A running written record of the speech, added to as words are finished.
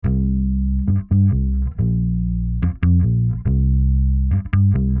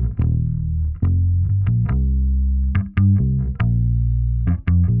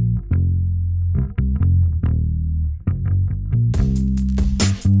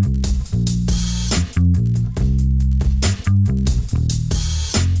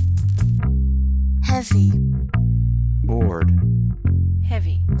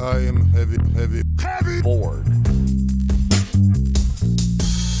I am heavy bored.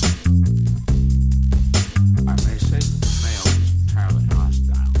 I may say that the male is entirely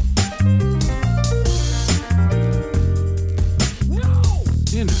hostile. No!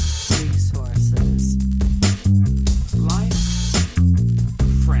 Inner resources. life,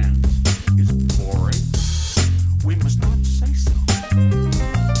 friends, is boring. We must not say so.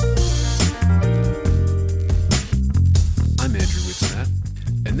 I'm Andrew Witzmat,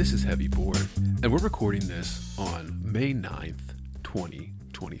 and this is Heavy Board, and we're recording this on May 9th,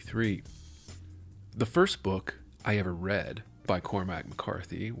 2023. The first book I ever read by Cormac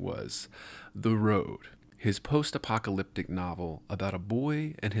McCarthy was The Road, his post-apocalyptic novel about a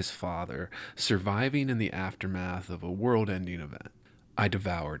boy and his father surviving in the aftermath of a world-ending event. I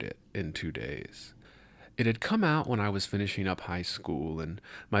devoured it in 2 days. It had come out when I was finishing up high school, and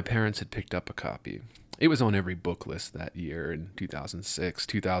my parents had picked up a copy. It was on every book list that year in 2006,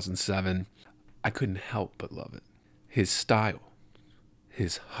 2007. I couldn't help but love it. His style,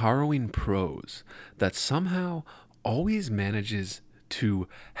 his harrowing prose that somehow always manages to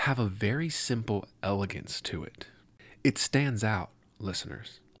have a very simple elegance to it. It stands out,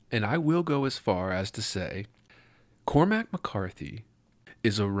 listeners. And I will go as far as to say, Cormac McCarthy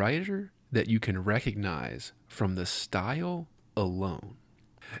is a writer that you can recognize from the style alone.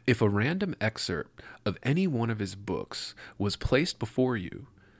 If a random excerpt of any one of his books was placed before you,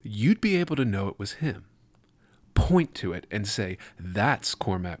 you'd be able to know it was him. Point to it and say, that's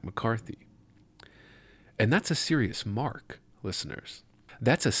Cormac McCarthy. And that's a serious mark, listeners.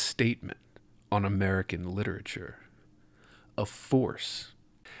 That's a statement on American literature. A force.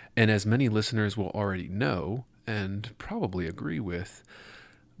 And as many listeners will already know, and probably agree with,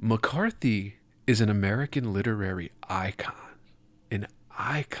 McCarthy is an American literary icon. An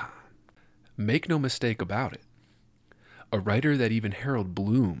icon. Make no mistake about it. A writer that even Harold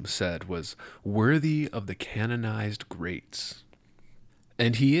Bloom said was worthy of the canonized greats.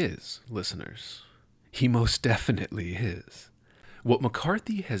 And he is, listeners. He most definitely is. What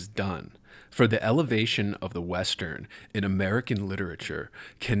McCarthy has done for the elevation of the Western in American literature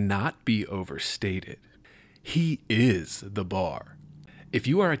cannot be overstated. He is the bar. If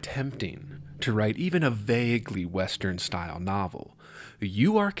you are attempting to write even a vaguely Western-style novel,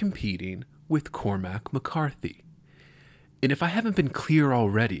 you are competing with Cormac McCarthy. And if I haven't been clear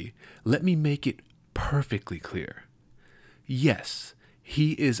already, let me make it perfectly clear. Yes,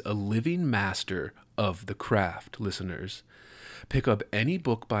 he is a living master of the craft, listeners. Pick up any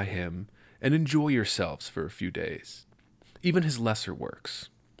book by him and enjoy yourselves for a few days. Even his lesser works.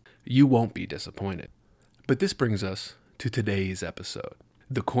 You won't be disappointed. But this brings us to today's episode.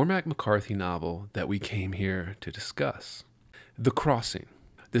 The Cormac McCarthy novel that we came here to discuss. The Crossing.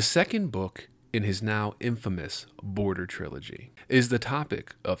 The second book in his now infamous Border trilogy is the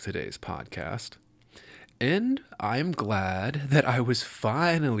topic of today's podcast. And I'm glad that I was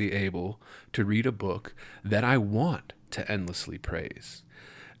finally able to read a book that I want to endlessly praise.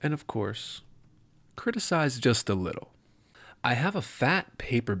 And of course, criticize just a little. I have a fat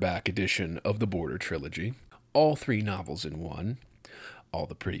paperback edition of the Border trilogy, all 3 novels in one, All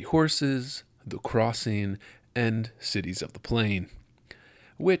the Pretty Horses, The Crossing, and Cities of the Plain,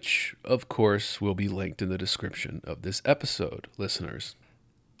 which, of course, will be linked in the description of this episode, listeners.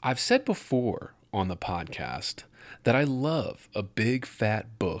 I've said before on the podcast that I love a big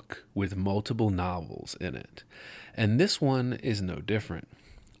fat book with multiple novels in it, and this one is no different.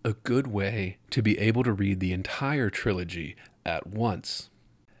 A good way to be able to read the entire trilogy at once.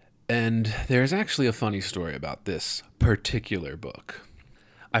 And there's actually a funny story about this particular book.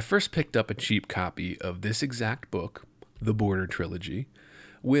 I first picked up a cheap copy of this exact book, the Border trilogy,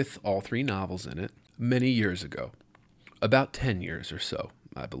 with all 3 novels in it, many years ago. About 10 years or so,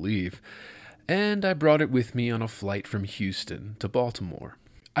 I believe. And I brought it with me on a flight from Houston to Baltimore.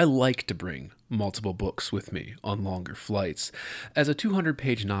 I like to bring multiple books with me on longer flights, as a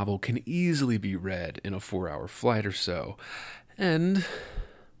 200-page novel can easily be read in a 4-hour flight or so. And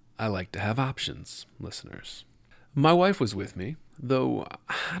I like to have options, listeners. My wife was with me, though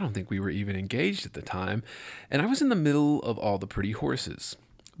I don't think we were even engaged at the time, and I was in the middle of All the Pretty Horses,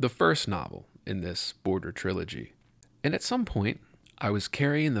 the first novel in this Border trilogy. And at some point, I was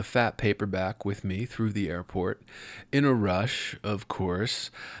carrying the fat paperback with me through the airport, in a rush, of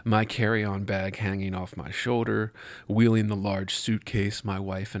course, my carry-on bag hanging off my shoulder, wheeling the large suitcase my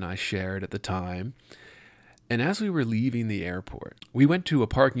wife and I shared at the time. And as we were leaving the airport, we went to a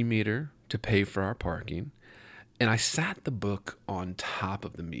parking meter to pay for our parking, and I sat the book on top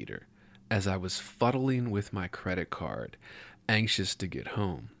of the meter as I was fuddling with my credit card, anxious to get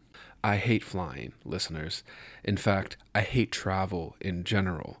home. I hate flying, listeners. In fact, I hate travel in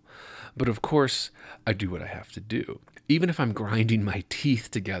general. But of course, I do what I have to do. Even if I'm grinding my teeth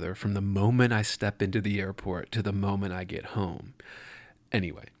together from the moment I step into the airport to the moment I get home.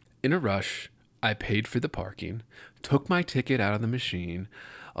 Anyway, in a rush, I paid for the parking, took my ticket out of the machine.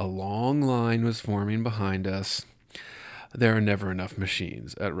 A long line was forming behind us. There are never enough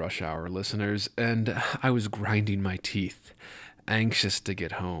machines at rush hour, listeners, and I was grinding my teeth, anxious to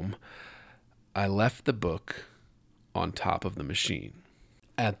get home. I left the book on top of the machine.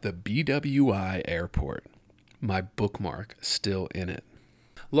 At the BWI airport, my bookmark still in it.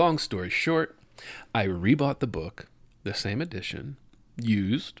 Long story short, I rebought the book, the same edition,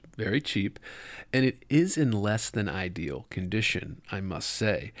 used, very cheap, and it is in less than ideal condition, I must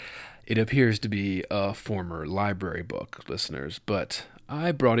say. It appears to be a former library book, listeners, but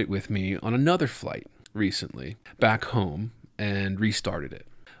I brought it with me on another flight recently, back home, and restarted it.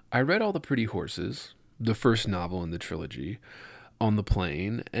 I read All the Pretty Horses, the first novel in the trilogy, on the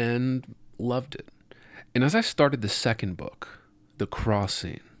plane, and loved it. And as I started the second book, The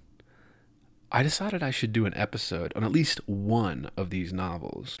Crossing, I decided I should do an episode on at least one of these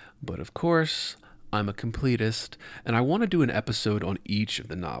novels. But of course, I'm a completist, and I want to do an episode on each of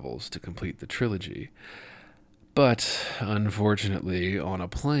the novels to complete the trilogy. But unfortunately, on a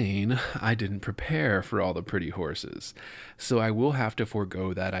plane, I didn't prepare for All the Pretty Horses, so I will have to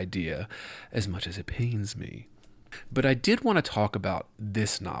forego that idea, as much as it pains me. But I did want to talk about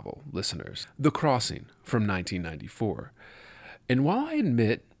this novel, listeners, The Crossing from 1994. And while I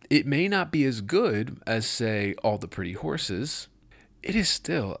admit it may not be as good as, say, All the Pretty Horses, it is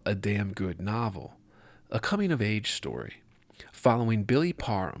still a damn good novel. A coming-of-age story, following Billy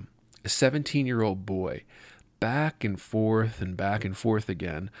Parham, a 17-year-old boy, back and forth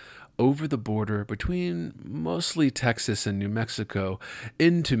again, over the border between mostly Texas and New Mexico,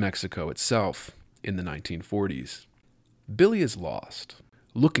 into Mexico itself in the 1940s. Billy is lost,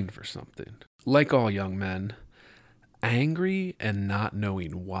 looking for something. Like all young men, angry and not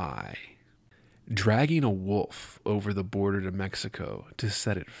knowing why. Dragging a wolf over the border to Mexico to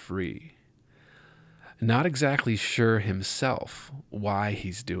set it free. Not exactly sure himself why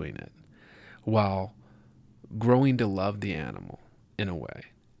he's doing it, while growing to love the animal in a way,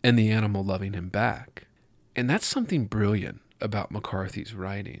 and the animal loving him back. And that's something brilliant about McCarthy's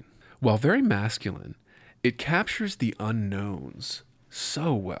writing. While very masculine, it captures the unknowns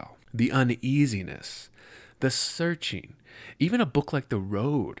so well. The uneasiness, the searching. Even a book like The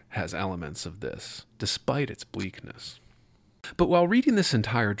Road has elements of this, despite its bleakness. But while reading this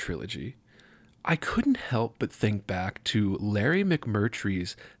entire trilogy, I couldn't help but think back to Larry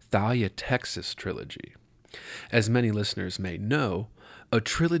McMurtry's Thalia, Texas trilogy. As many listeners may know, a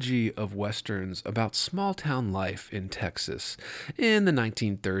trilogy of westerns about small-town life in Texas in the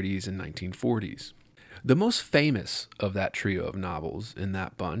 1930s and 1940s. The most famous of that trio of novels in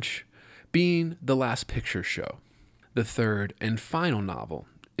that bunch being The Last Picture Show, the third and final novel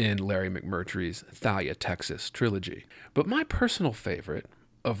in Larry McMurtry's Thalia, Texas trilogy. But my personal favorite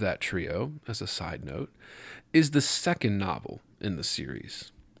of that trio, as a side note, is the second novel in the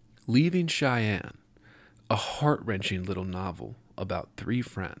series, Leaving Cheyenne, a heart-wrenching little novel about three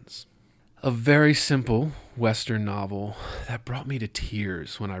friends. A very simple Western novel that brought me to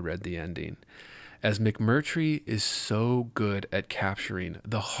tears when I read the ending, as McMurtry is so good at capturing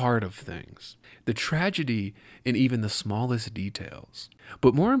the heart of things, the tragedy in even the smallest details.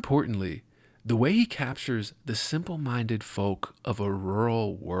 But more importantly, the way he captures the simple-minded folk of a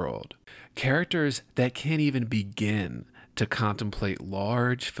rural world, characters that can't even begin to contemplate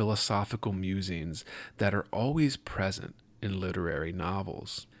large philosophical musings that are always present in literary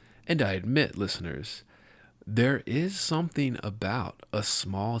novels. And I admit, listeners, there is something about a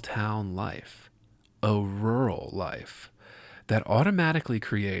small-town life, a rural life, that automatically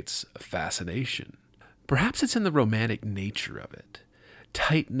creates fascination. Perhaps it's in the romantic nature of it.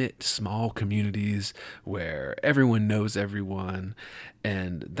 Tight-knit small communities where everyone knows everyone,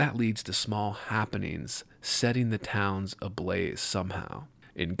 and that leads to small happenings setting the towns ablaze somehow,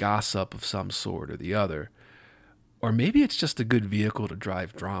 in gossip of some sort or the other. Or maybe it's just a good vehicle to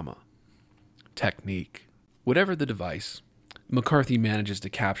drive drama. Technique. Whatever the device, McCarthy manages to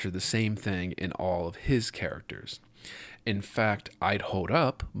capture the same thing in all of his characters. In fact, I'd hold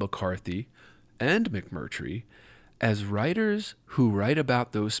up McCarthy and McMurtry as writers who write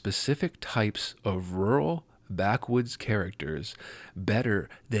about those specific types of rural, backwoods characters better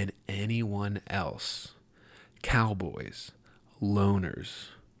than anyone else. Cowboys, loners,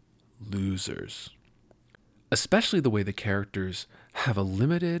 losers. Especially the way the characters have a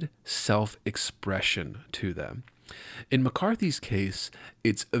limited self-expression to them. In McCarthy's case,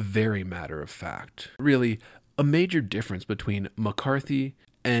 it's a very matter of fact. Really, a major difference between McCarthy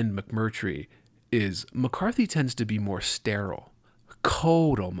and McMurtry is McCarthy tends to be more sterile,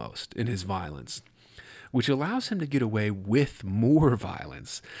 cold almost, in his violence, which allows him to get away with more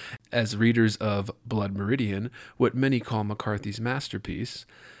violence. As readers of Blood Meridian, what many call McCarthy's masterpiece,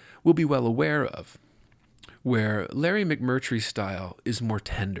 will be well aware of, where Larry McMurtry's style is more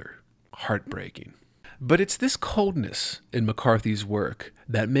tender, heartbreaking. But it's this coldness in McCarthy's work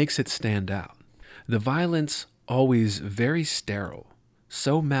that makes it stand out. The violence always very sterile,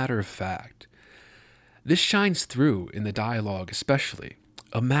 so matter-of-fact. This shines through in the dialogue especially,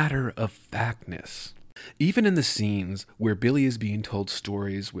 a matter of factness. Even in the scenes where Billy is being told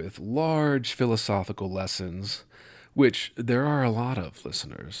stories with large philosophical lessons, which there are a lot of,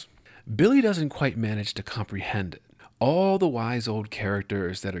 listeners, Billy doesn't quite manage to comprehend it. All the wise old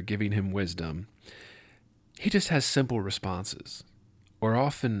characters that are giving him wisdom, he just has simple responses, or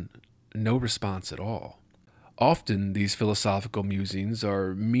often no response at all. Often these philosophical musings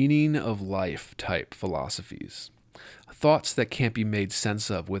are meaning of life type philosophies, thoughts that can't be made sense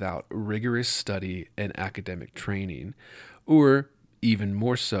of without rigorous study and academic training, or even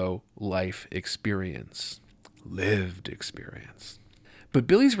more so, life experience, lived experience. But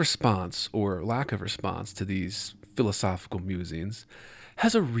Billy's response, or lack of response, to these philosophical musings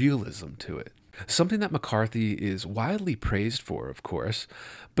has a realism to it. Something that McCarthy is widely praised for, of course,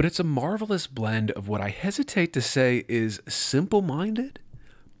 but it's a marvelous blend of what I hesitate to say is simple-minded,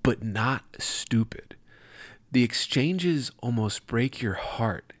 but not stupid. The exchanges almost break your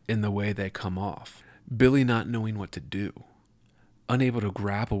heart in the way they come off. Billy not knowing what to do, unable to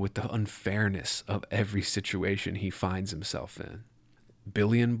grapple with the unfairness of every situation he finds himself in.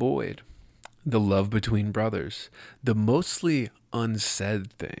 Billy and Boyd, the love between brothers, the mostly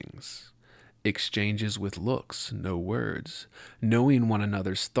unsaid things, exchanges with looks, no words, knowing one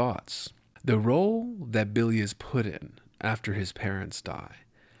another's thoughts, the role that Billy is put in after his parents die,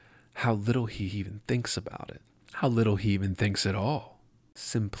 how little he even thinks about it, how little he even thinks at all.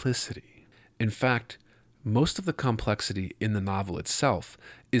 Simplicity. In fact, most of the complexity in the novel itself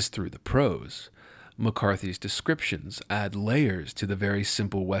is through the prose. McCarthy's descriptions add layers to the very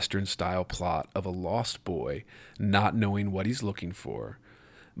simple Western-style plot of a lost boy not knowing what he's looking for,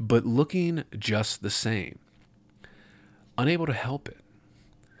 but looking just the same, unable to help it.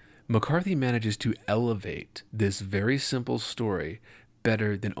 McCarthy manages to elevate this very simple story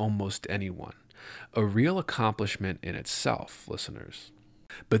better than almost anyone, a real accomplishment in itself, listeners.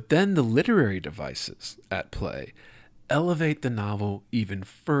 But then the literary devices at play elevate the novel even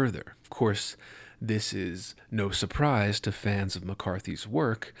further. Of course, this is no surprise to fans of McCarthy's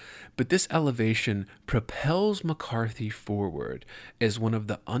work, but this elevation propels McCarthy forward as one of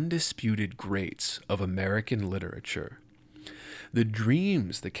the undisputed greats of American literature. The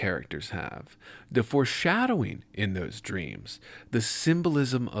dreams the characters have, the foreshadowing in those dreams, the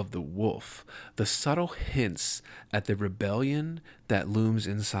symbolism of the wolf, the subtle hints at the rebellion that looms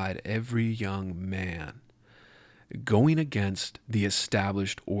inside every young man, going against the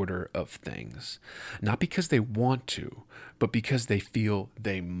established order of things, not because they want to, but because they feel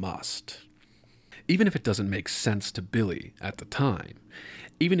they must. Even if it doesn't make sense to Billy at the time,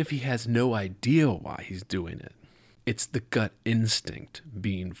 even if he has no idea why he's doing it, it's the gut instinct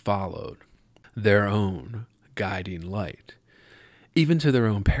being followed, their own guiding light, even to their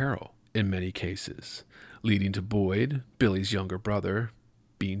own peril in many cases, leading to Boyd, Billy's younger brother,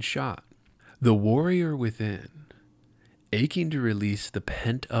 being shot. The warrior within, aching to release the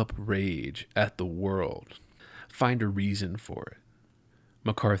pent-up rage at the world, find a reason for it.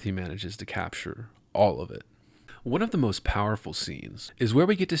 McCarthy manages to capture all of it. One of the most powerful scenes is where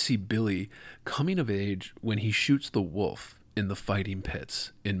we get to see Billy coming of age when he shoots the wolf in the fighting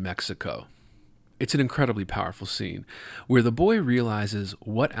pits in Mexico. It's an incredibly powerful scene where the boy realizes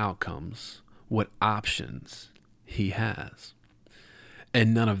what outcomes, what options he has.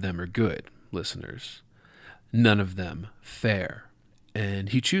 And none of them are good, listeners. None of them fair. And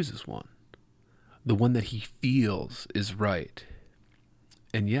he chooses one. The one that he feels is right.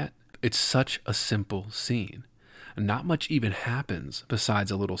 And yet, it's such a simple scene. Not much even happens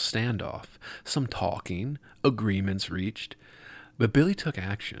besides a little standoff, some talking, agreements reached. But Billy took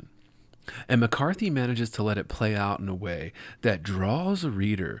action. And McCarthy manages to let it play out in a way that draws a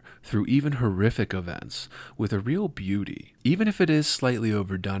reader through even horrific events with a real beauty, even if it is slightly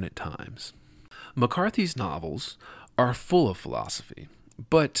overdone at times. McCarthy's novels are full of philosophy,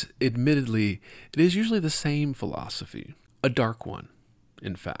 but admittedly, it is usually the same philosophy, a dark one,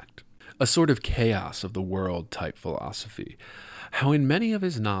 in fact, a sort of chaos of the world type philosophy. How in many of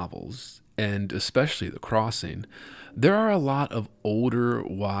his novels, and especially The Crossing, there are a lot of older,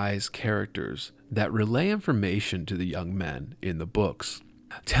 wise characters that relay information to the young men in the books,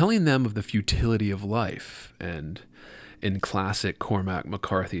 telling them of the futility of life. And in classic Cormac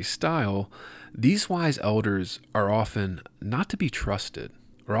McCarthy style, these wise elders are often not to be trusted,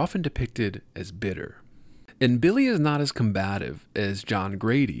 or often depicted as bitter. And Billy is not as combative as John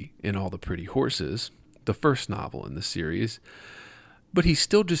Grady in All the Pretty Horses, the first novel in the series, but he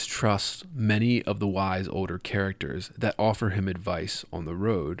still distrusts many of the wise older characters that offer him advice on the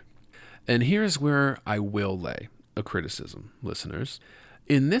road. And here's where I will lay a criticism, listeners.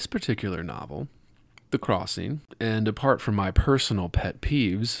 In this particular novel, The Crossing, and apart from my personal pet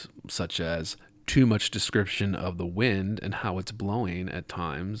peeves, such as too much description of the wind and how it's blowing at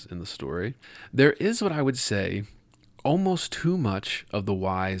times in the story, there is what I would say almost too much of the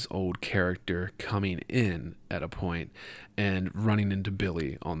wise old character coming in at a point and running into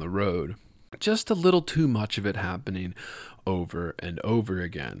Billy on the road. Just a little too much of it happening over and over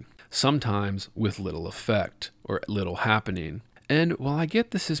again, sometimes with little effect or little happening. And while I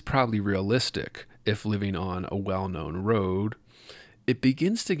get this is probably realistic if living on a well-known road, it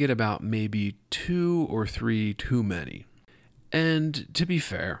begins to get about maybe 2 or 3 too many. And to be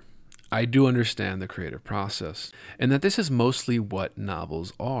fair, I do understand the creative process, and that this is mostly what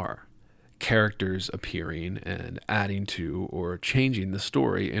novels are. Characters appearing and adding to or changing the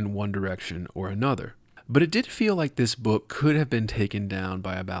story in one direction or another. But it did feel like this book could have been taken down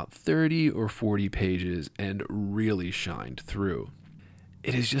by about 30 or 40 pages and really shined through.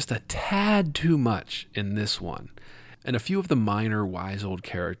 It is just a tad too much in this one, and a few of the minor wise old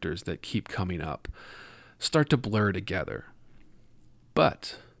characters that keep coming up start to blur together.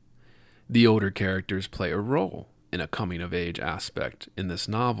 But the older characters play a role in a coming-of-age aspect in this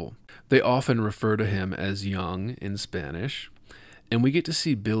novel. They often refer to him as young in Spanish, and we get to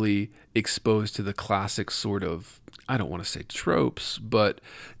see Billy exposed to the classic sort of, I don't want to say tropes, but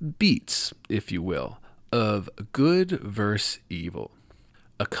beats, if you will, of good versus evil.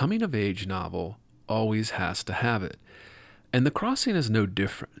 A coming-of-age novel always has to have it, and The Crossing is no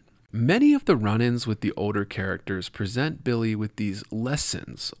different. Many of the run-ins with the older characters present Billy with these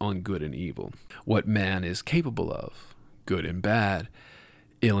lessons on good and evil, what man is capable of, good and bad,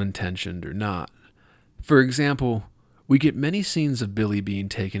 ill-intentioned or not. For example, we get many scenes of Billy being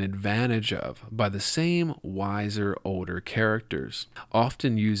taken advantage of by the same wiser, older characters,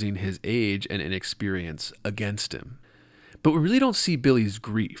 often using his age and inexperience against him. But we really don't see Billy's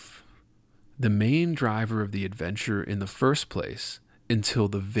grief, the main driver of the adventure in the first place, until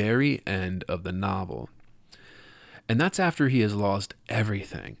the very end of the novel. And that's after he has lost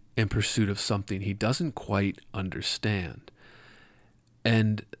everything in pursuit of something he doesn't quite understand.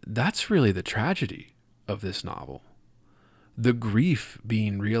 And that's really the tragedy of this novel. The grief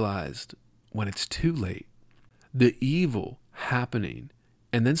being realized when it's too late. The evil happening,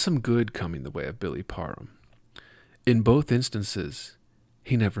 and then some good coming the way of Billy Parham. In both instances,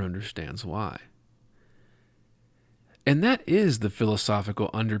 he never understands why. And that is the philosophical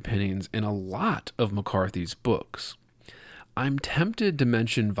underpinnings in a lot of McCarthy's books. I'm tempted to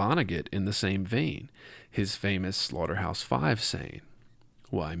mention Vonnegut in the same vein, his famous Slaughterhouse-Five saying,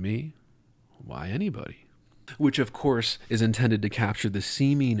 "Why me? Why anybody?" Which, of course, is intended to capture the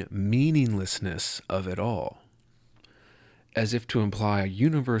seeming meaninglessness of it all, as if to imply a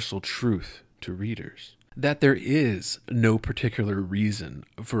universal truth to readers, that there is no particular reason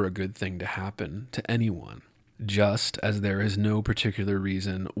for a good thing to happen to anyone, just as there is no particular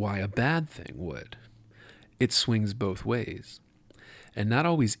reason why a bad thing would. It swings both ways, and not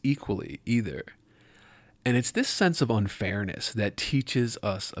always equally either. And it's this sense of unfairness that teaches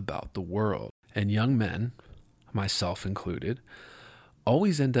us about the world. And young men, myself included,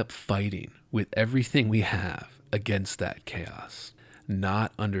 always end up fighting with everything we have against that chaos,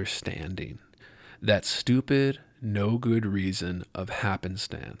 not understanding that stupid, no good reason of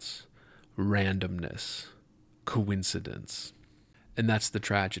happenstance, randomness, coincidence. And that's the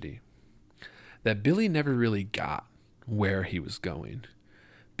tragedy. That Billy never really got where he was going,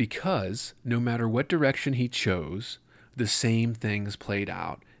 because no matter what direction he chose, the same things played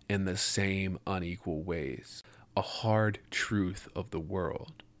out in the same unequal ways. A hard truth of the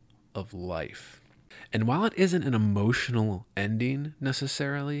world, of life. And while it isn't an emotional ending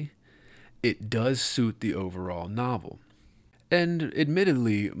necessarily, it does suit the overall novel. And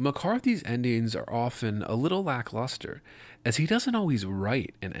admittedly, McCarthy's endings are often a little lackluster, as he doesn't always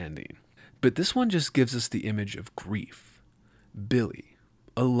write an ending. But this one just gives us the image of grief. Billy,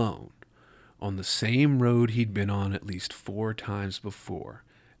 alone, on the same road he'd been on at least 4 times before,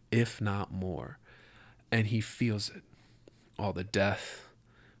 if not more. And he feels it. All the death,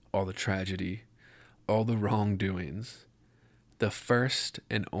 all the tragedy, all the wrongdoings, the first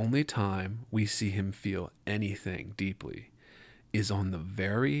and only time we see him feel anything deeply is on the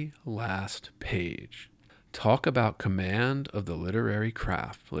very last page. Talk about command of the literary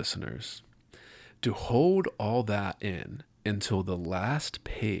craft, listeners. To hold all that in until the last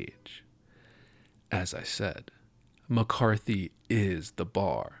page. As I said, McCarthy is the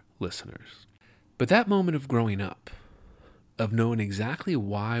bar, listeners. But that moment of growing up, of knowing exactly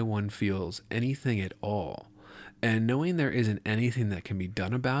why one feels anything at all, and knowing there isn't anything that can be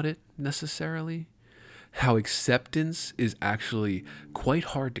done about it necessarily, how acceptance is actually quite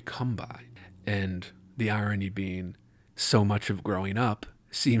hard to come by, and the irony being so much of growing up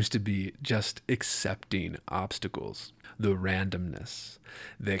seems to be just accepting obstacles, the randomness,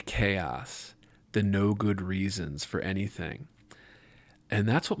 the chaos, the no good reasons for anything. And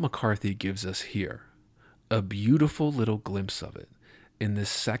that's what McCarthy gives us here, a beautiful little glimpse of it in this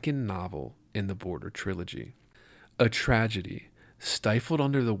second novel in the Border trilogy. A tragedy stifled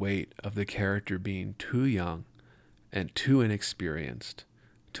under the weight of the character being too young and too inexperienced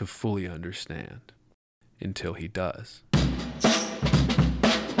to fully understand, until he does.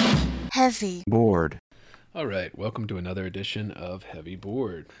 Heavy Board. All right, welcome to another edition of Heavy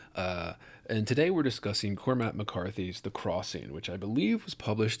Board. And today we're discussing Cormac McCarthy's The Crossing, which I believe was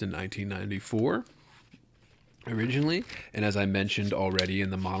published in 1994 originally. And as I mentioned already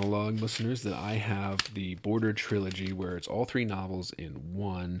in the monologue, listeners, that I have the Border trilogy where it's all three novels in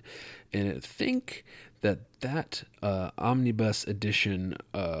one. And I think that omnibus edition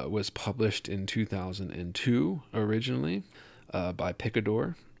was published in 2002 originally by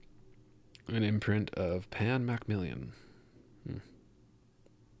Picador, an imprint of Pan Macmillan.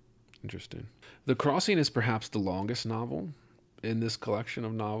 Interesting. The Crossing is perhaps the longest novel in this collection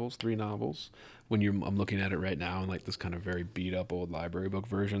of novels, three novels. I'm looking at it right now in like this kind of very beat up old library book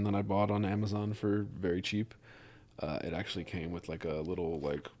version that I bought on Amazon for very cheap. It actually came with like a little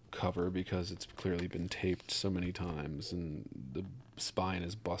like cover because it's clearly been taped so many times and the spine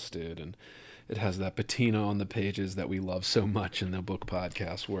is busted and it has that patina on the pages that we love so much in the book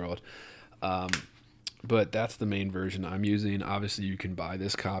podcast world. But that's the main version I'm using. Obviously, you can buy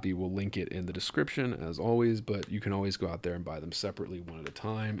this copy. We'll link it in the description as always, but you can always go out there and buy them separately one at a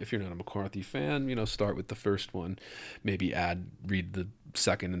time. If you're not a McCarthy fan, start with the first one. Maybe read the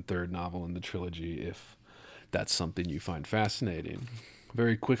second and third novel in the trilogy if that's something you find fascinating.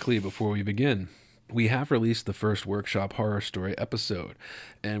 Very quickly before we begin, we have released the first workshop horror story episode,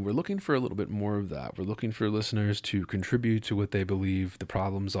 and we're looking for a little bit more of that. We're looking for listeners to contribute to what they believe the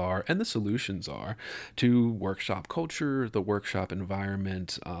problems are and the solutions are to workshop culture, the workshop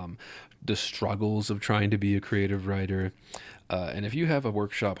environment, the struggles of trying to be a creative writer. And if you have a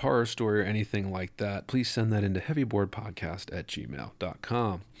workshop horror story or anything like that, please send that into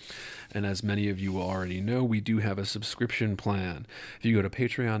heavyboardpodcast@gmail.com. And as many of you will already know, we do have a subscription plan. If you go to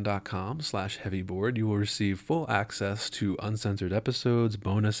patreon.com/heavyboard, you will receive full access to uncensored episodes,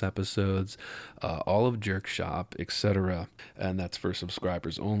 bonus episodes, all of Jerk Shop, etc. And that's for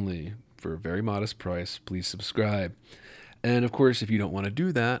subscribers only. For a very modest price, please subscribe. And of course, if you don't want to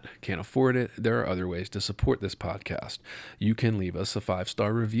do that, can't afford it, there are other ways to support this podcast. You can leave us a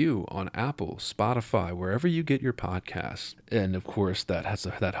 5-star review on Apple, Spotify, wherever you get your podcasts. And of course, that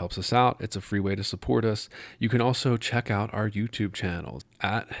helps us out. It's a free way to support us. You can also check out our YouTube channels.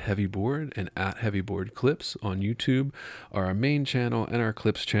 @HeavyBoard and @HeavyBoardClips on YouTube are our main channel and our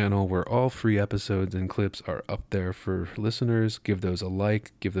Clips channel, where all free episodes and clips are up there for listeners. Give those a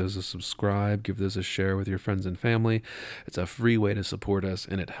like, give those a subscribe, give those a share with your friends and family. It's a free way to support us,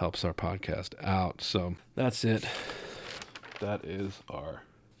 and it helps our podcast out. So that's it. That is our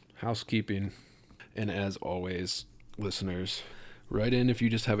housekeeping. And as always, listeners, write in if you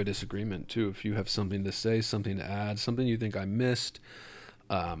just have a disagreement, too. If you have something to say, something to add, something you think I missed,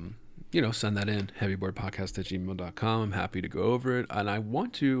 send that in, heavyboardpodcast@gmail.com. I'm happy to go over it. And I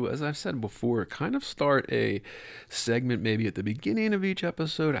want to, as I've said before, kind of start a segment maybe at the beginning of each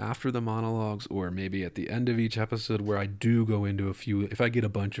episode after the monologues, or maybe at the end of each episode where I do go into a few, if I get a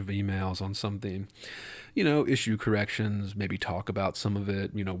bunch of emails on something, issue corrections, maybe talk about some of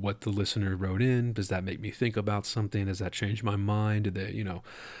it, what the listener wrote in. Does that make me think about something? Does that change my mind? Did they,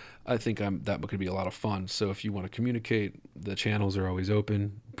 I think that could be a lot of fun. So if you want to communicate, the channels are always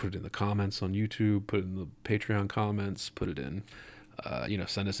open. Put it in the comments on YouTube, put it in the Patreon comments, put it in,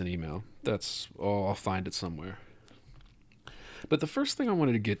 send us an email. That's all. I'll find it somewhere. But the first thing I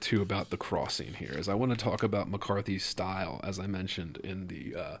wanted to get to about The Crossing here is I want to talk about McCarthy's style, as I mentioned in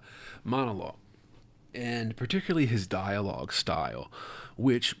the monologue. and particularly his dialogue style,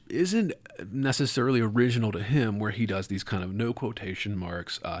 which isn't necessarily original to him, where he does these kind of no quotation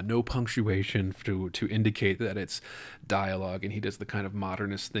marks, no punctuation to indicate that it's dialogue, and he does the kind of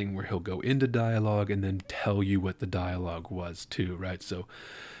modernist thing where he'll go into dialogue and then tell you what the dialogue was too, right? So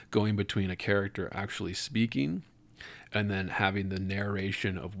going between a character actually speaking and then having the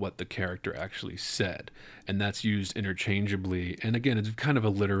narration of what the character actually said. And that's used interchangeably. And again, it's kind of a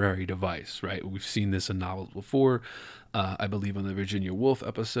literary device, right? We've seen this in novels before. I believe on the Virginia Woolf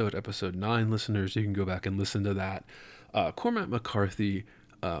episode 9, listeners, you can go back and listen to that. Cormac McCarthy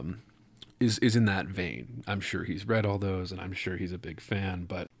is in that vein. I'm sure he's read all those, and I'm sure he's a big fan.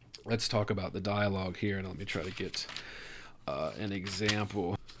 But let's talk about the dialogue here, and let me try to get an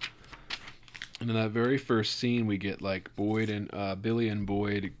example. And in that very first scene, we get like Billy and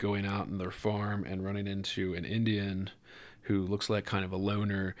Boyd going out in their farm and running into an Indian who looks like kind of a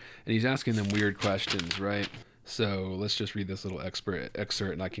loner, and he's asking them weird questions, right? So let's just read this little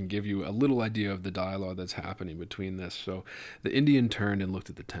excerpt, and I can give you a little idea of the dialogue that's happening between this. So the Indian turned and looked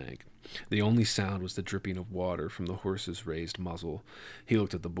at the tank. The only sound was the dripping of water from the horse's raised muzzle. He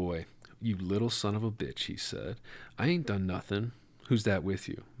looked at the boy. "You little son of a bitch," he said. "I ain't done nothing. Who's that with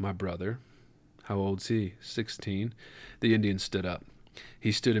you?" "My brother." "How old's he?" 16. The Indian stood up.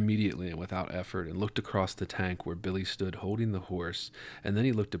 He stood immediately and without effort and looked across the tank where Billy stood holding the horse, and then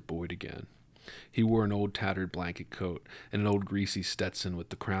he looked at Boyd again. He wore an old tattered blanket coat and an old greasy Stetson with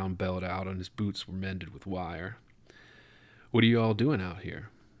the crown belled out, and his boots were mended with wire. "What are you all doing out here?"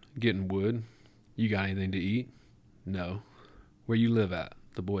 "Getting wood." "You got anything to eat?" "No." "Where you live at?"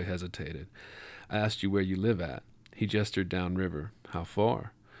 The boy hesitated. "I asked you where you live at." He gestured downriver. "How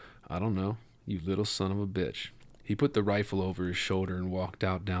far?" "I don't know." "You little son of a bitch." He put the rifle over his shoulder and walked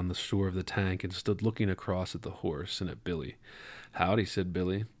out down the shore of the tank and stood looking across at the horse and at Billy. "Howdy," said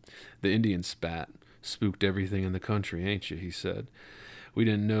Billy. The Indian spat. "Spooked everything in the country, ain't you?" he said. "We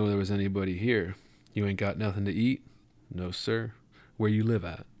didn't know there was anybody here. You ain't got nothing to eat?" "No, sir." "Where you live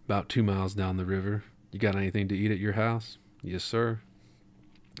at?" "About 2 miles down the river." "You got anything to eat at your house?" "Yes, sir."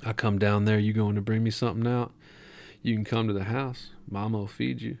 "I come down there. You going to bring me something out?" "You can come to the house. Mama'll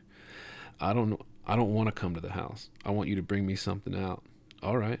feed you." I don't want to come to the house. I want you to bring me something out."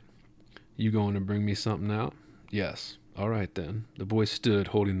 "All right." "You going to bring me something out?" "Yes." "All right, then." The boy stood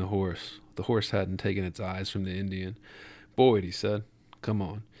holding the horse. The horse hadn't taken its eyes from the Indian. "Boyd," he said, "come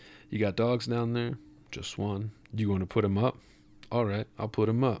on. You got dogs down there?" "Just one." "You going to put him up?" "All right, I'll put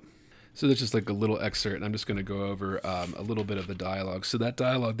him up." So that's just like a little excerpt, and I'm just going to go over a little bit of the dialogue. So that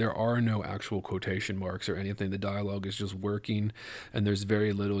dialogue, there are no actual quotation marks or anything. The dialogue is just working, and there's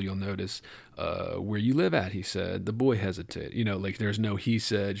very little you'll notice. "Where you live at?" he said. The boy hesitated. Like there's no he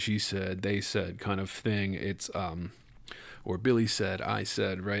said, she said, they said kind of thing. It's or Billy said, I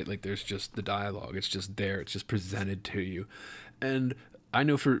said, right? Like there's just the dialogue. It's just there. It's just presented to you. And I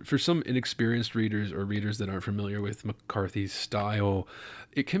know for some inexperienced readers or readers that aren't familiar with McCarthy's style,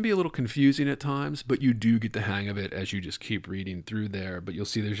 it can be a little confusing at times, but you do get the hang of it as you just keep reading through there. But you'll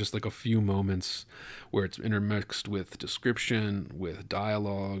see there's just like a few moments where it's intermixed with description, with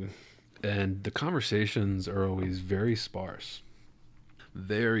dialogue, and the conversations are always very sparse.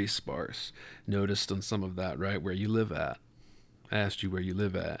 Very sparse. Noticed on some of that, right? Where you live at. I asked you where you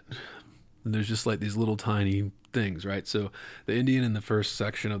live at. And there's just like these little tiny things, right? So the Indian in the first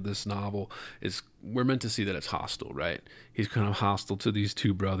section of this novel we're meant to see that it's hostile, right? He's kind of hostile to these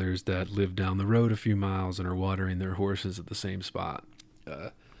two brothers that live down the road a few miles and are watering their horses at the same spot.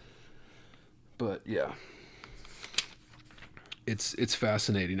 But yeah, it's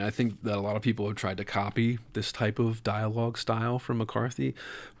fascinating. I think that a lot of people have tried to copy this type of dialogue style from McCarthy,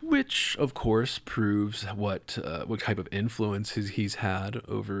 which of course proves what type of influence he's had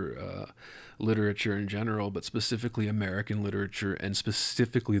over literature in general, but specifically American literature and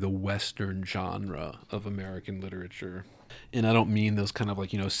specifically the Western genre of American literature. And I don't mean those kind of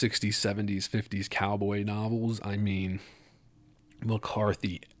like, 60s, 70s, 50s cowboy novels. I mean,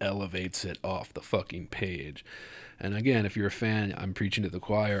 McCarthy elevates it off the fucking page. And again, if you're a fan, I'm preaching to the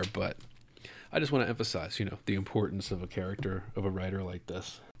choir, but I just want to emphasize, the importance of a character, of a writer like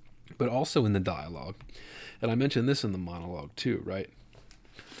this. But also in the dialogue. And I mentioned this in the monologue too, right?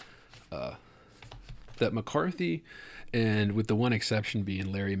 That McCarthy, and with the one exception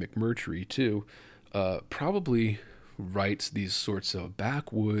being Larry McMurtry too, probably writes these sorts of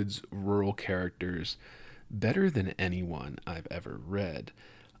backwoods rural characters better than anyone I've ever read.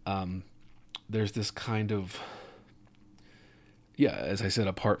 There's this kind of, as I said,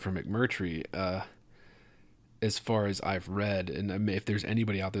 apart from McMurtry, as far as I've read, and I mean, if there's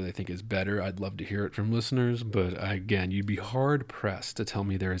anybody out there that I think is better, I'd love to hear it from listeners. But again, you'd be hard pressed to tell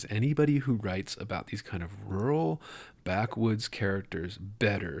me there is anybody who writes about these kind of rural backwoods characters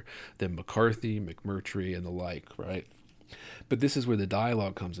better than McCarthy, McMurtry, and the like, right? But this is where the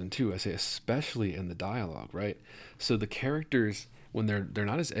dialogue comes in too. I say especially in the dialogue, right? So the characters, when they're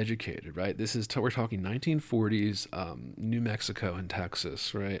not as educated, right? We're talking 1940s New Mexico and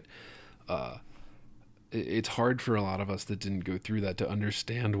Texas, right? It's hard for a lot of us that didn't go through that to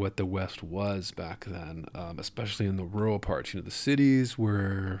understand what the West was back then, especially in the rural parts. The cities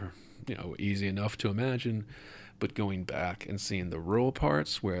were, easy enough to imagine, but going back and seeing the rural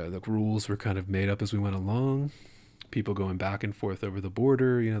parts where the rules were kind of made up as we went along, people going back and forth over the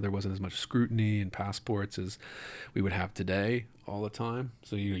border, there wasn't as much scrutiny and passports as we would have today all the time.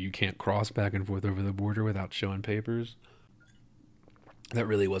 So, you can't cross back and forth over the border without showing papers. That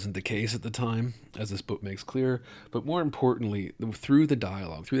really wasn't the case at the time, as this book makes clear. But more importantly, through the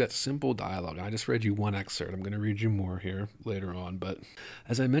dialogue, through that simple dialogue, I just read you one excerpt. I'm going to read you more here later on. But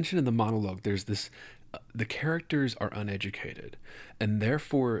as I mentioned in the monologue, there's this, the characters are uneducated, and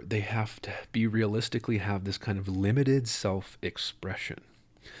therefore they have to realistically have this kind of limited self-expression.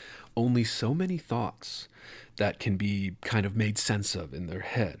 Only so many thoughts that can be kind of made sense of in their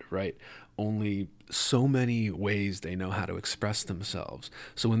head, right? Only so many ways they know how to express themselves.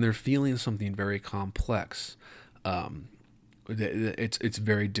 So when they're feeling something very complex, it's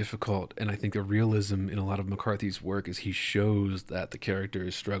very difficult. And I think the realism in a lot of McCarthy's work is he shows that the character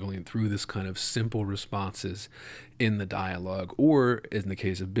is struggling through this kind of simple responses in the dialogue, or in the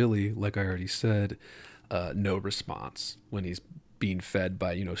case of Billy, like I already said, no response when he's being fed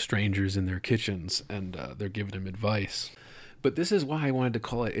by strangers in their kitchens and they're giving him advice. But this is why I wanted to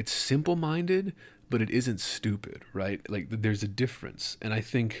call it's simple-minded, but it isn't stupid, right? Like, there's a difference. And I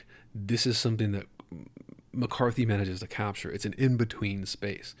think this is something that McCarthy manages to capture. It's an in-between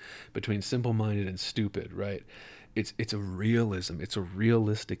space between simple-minded and stupid, right? It's a realism. It's a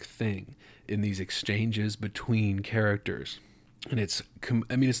realistic thing in these exchanges between characters. And it's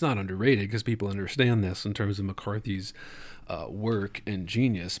not underrated because people understand this in terms of McCarthy's work and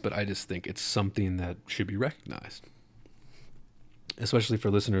genius, but I just think it's something that should be recognized, especially for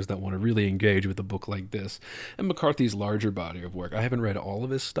listeners that want to really engage with a book like this and McCarthy's larger body of work. I haven't read all of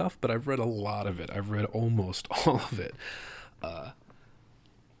his stuff, but I've read a lot of it. I've read almost all of it.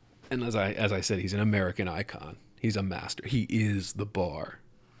 And as I said, he's an American icon. He's a master. He is the bar.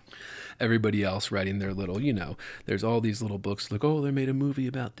 Everybody else writing their little, there's all these little books like, oh, they made a movie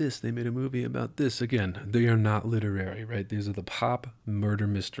about this. They made a movie about this. Again, they are not literary, right? These are the pop murder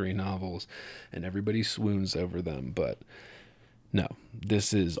mystery novels, and everybody swoons over them. But no,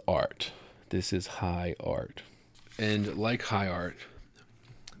 this is art. This is high art. And like high art,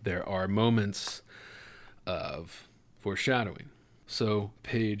 there are moments of foreshadowing. So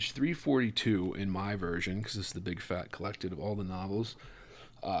page 342 in my version, because this is the big fat collected of all the novels,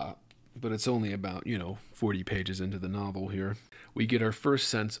 but it's only about, 40 pages into the novel here, we get our first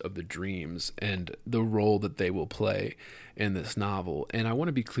sense of the dreams and the role that they will play in this novel. And I want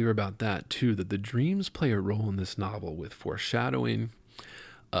to be clear about that too, that the dreams play a role in this novel with foreshadowing.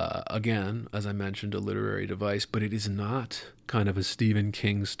 Again, as I mentioned, a literary device, but it is not kind of a Stephen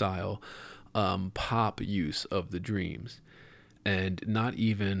King style pop use of the dreams, and not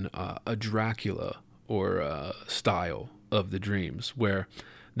even a Dracula or style of the dreams, where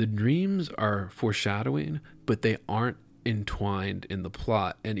the dreams are foreshadowing, but they aren't entwined in the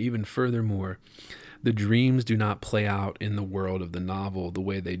plot. And even furthermore, the dreams do not play out in the world of the novel the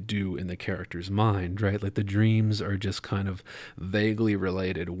way they do in the character's mind, right? Like, the dreams are just kind of vaguely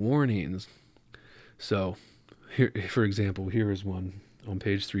related warnings. So here, for example, here is one on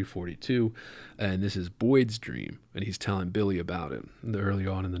page 342, and this is Boyd's dream, and he's telling Billy about it early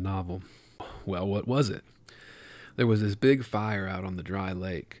on in the novel. Well, what was it? There was this big fire out on the dry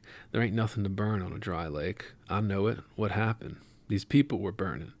lake. There ain't nothing to burn on a dry lake. I know it. What happened? These people were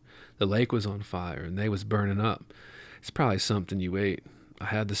burning. The lake was on fire, and they was burning up. It's probably something you ate. I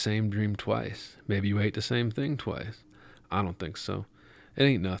had the same dream twice. Maybe you ate the same thing twice. I don't think so. It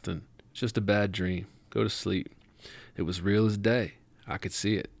ain't nothing. It's just a bad dream. Go to sleep. It was real as day. I could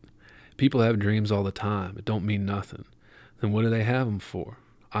see it. People have dreams all the time. It don't mean nothing. Then what do they have them for?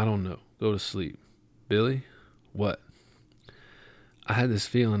 I don't know. Go to sleep. Billy? What? I had this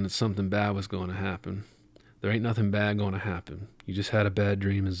feeling that something bad was going to happen. There ain't nothing bad going to happen. You just had a bad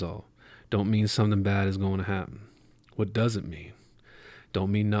dream is all. Don't mean something bad is going to happen. What does it mean?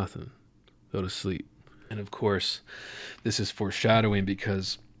 Don't mean nothing. Go to sleep. And of course, this is foreshadowing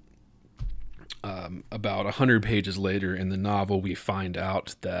because about 100 pages later in the novel, we find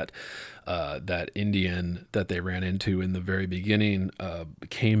out that that Indian that they ran into in the very beginning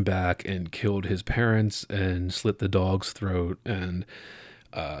came back and killed his parents and slit the dog's throat. And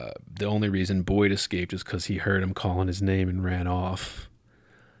the only reason Boyd escaped is because he heard him calling his name and ran off.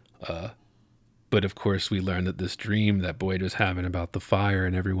 But of course, we learned that this dream that Boyd was having about the fire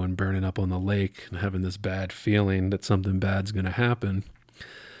and everyone burning up on the lake and having this bad feeling that something bad's going to happen,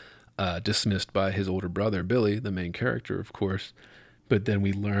 dismissed by his older brother, Billy, the main character, of course. But then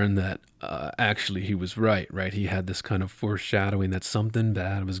we learned that actually he was right? He had this kind of foreshadowing that something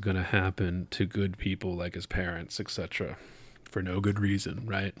bad was going to happen to good people like his parents, etc. For no good reason,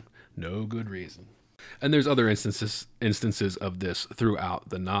 right? No good reason. And there's other instances of this throughout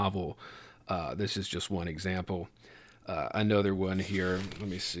the novel. This is just one example. Another one here, let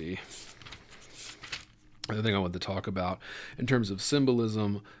me see. The thing I want to talk about in terms of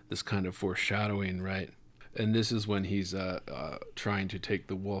symbolism, this kind of foreshadowing, right? And this is when he's trying to take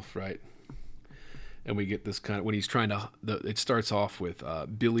the wolf, right? And we get this kind of, when he's trying to, it starts off with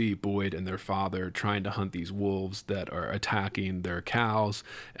Billy, Boyd, and their father trying to hunt these wolves that are attacking their cows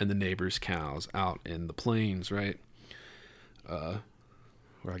and the neighbors' cows out in the plains, right?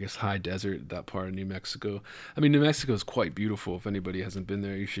 Or I guess high desert, that part of New Mexico. I mean, New Mexico is quite beautiful. If anybody hasn't been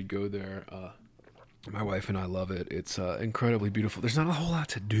there, you should go there. My wife and I love it. It's incredibly beautiful. There's not a whole lot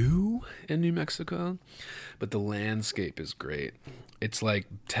to do in New Mexico, but the landscape is great. It's like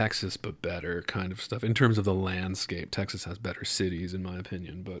Texas, but better kind of stuff. In terms of the landscape, Texas has better cities, in my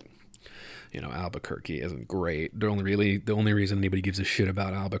opinion, but, Albuquerque isn't great. The only reason anybody gives a shit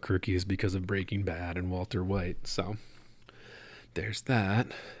about Albuquerque is because of Breaking Bad and Walter White, so there's that.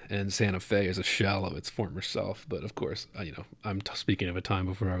 And Santa Fe is a shell of its former self, but of course, I'm speaking of a time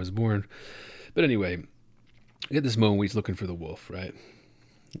before I was born. But anyway, I get this moment where he's looking for the wolf, right?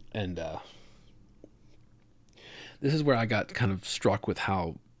 And this is where I got kind of struck with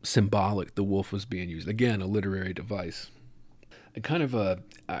how symbolic the wolf was being used. Again, a literary device.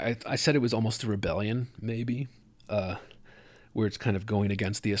 I said it was almost a rebellion, maybe, where it's kind of going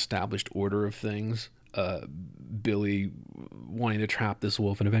against the established order of things. Billy wanting to trap this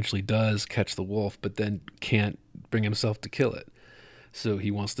wolf and eventually does catch the wolf, but then can't bring himself to kill it. So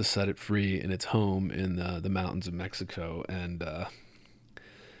he wants to set it free in its home in the mountains of Mexico. And,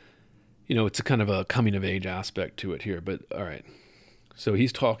 it's a kind of a coming of age aspect to it here. But all right. So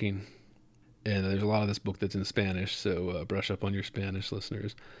he's talking, and there's a lot of this book that's in Spanish. So brush up on your Spanish,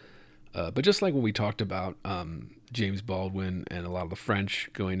 listeners. But just like when we talked about James Baldwin and a lot of the French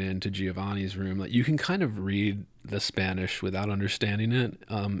going into Giovanni's room, like you can kind of read the Spanish without understanding it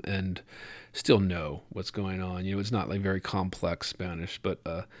and still know what's going on. It's not like very complex Spanish, but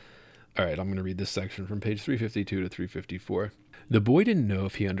all right, I'm going to read this section from page 352 to 354. The boy didn't know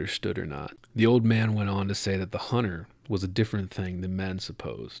if he understood or not. The old man went on to say that the hunter was a different thing than men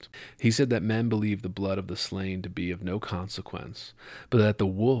supposed. He said that men believe the blood of the slain to be of no consequence, but that the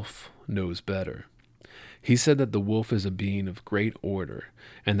wolf knows better. He said that the wolf is a being of great order,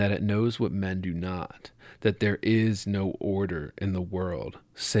 and that it knows what men do not, that there is no order in the world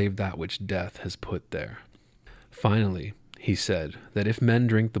save that which death has put there. Finally, he said that if men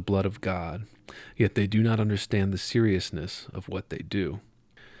drink the blood of God, yet they do not understand the seriousness of what they do.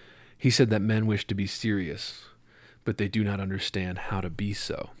 He said that men wish to be serious, but they do not understand how to be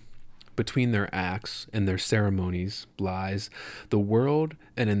so. Between their acts and their ceremonies lies the world,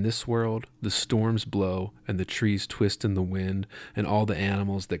 and in this world the storms blow, and the trees twist in the wind, and all the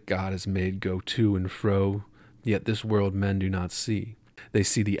animals that God has made go to and fro, yet this world men do not see. They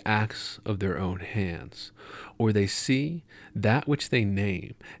see the acts of their own hands, or they see that which they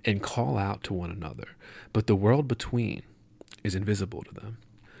name and call out to one another, but the world between is invisible to them.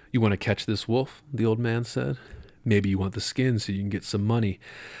 You want to catch this wolf, the old man said. Maybe you want the skin so you can get some money.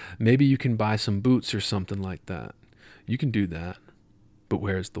 Maybe you can buy some boots or something like that. You can do that. But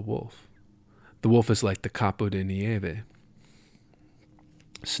where's the wolf? The wolf is like the capo de nieve.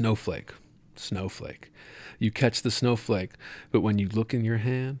 Snowflake. You catch the snowflake, but when you look in your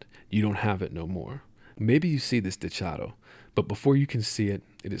hand, you don't have it no more. Maybe you see this dechado, but before you can see it,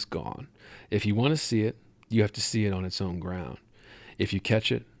 it is gone. If you want to see it, you have to see it on its own ground. If you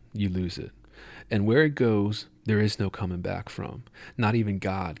catch it, you lose it. And where it goes, there is no coming back from. Not even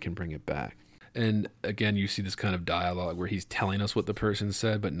God can bring it back. And again, you see this kind of dialogue where he's telling us what the person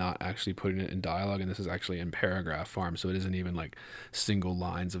said, but not actually putting it in dialogue. And this is actually in paragraph form, so it isn't even like single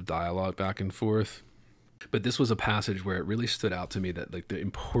lines of dialogue back and forth. But this was a passage where it really stood out to me that like the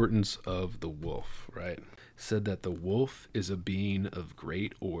importance of the wolf, right? Said that the wolf is a being of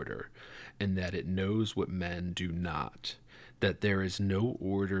great order and that it knows what men do not, that there is no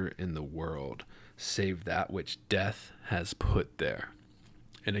order in the world save that which death has put there.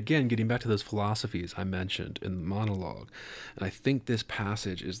 And again, getting back to those philosophies I mentioned in the monologue, and I think this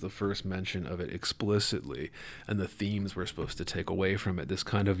passage is the first mention of it explicitly, and the themes we're supposed to take away from it, this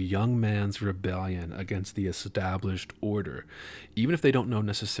kind of young man's rebellion against the established order, even if they don't know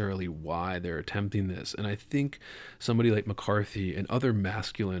necessarily why they're attempting this. And I think somebody like McCarthy and other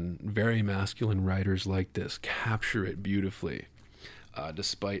masculine, very masculine writers like this capture it beautifully,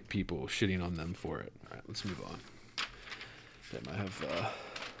 despite people shitting on them for it. All right, let's move on.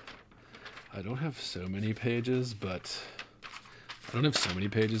 I don't have so many pages, but I don't have so many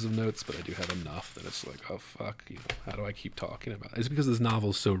pages of notes, but I do have enough that it's like, oh fuck, how do I keep talking about it? It's because this novel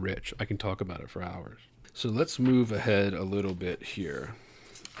is so rich. I can talk about it for hours. So let's move ahead a little bit here.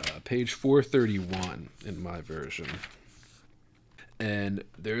 Page 431 in my version. And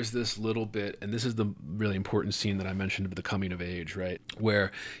there's this little bit, and this is the really important scene that I mentioned of the coming of age, right?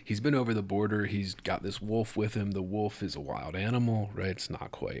 Where he's been over the border, he's got this wolf with him. The wolf is a wild animal, right? It's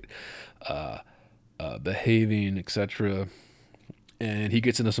not quite behaving, etc. And he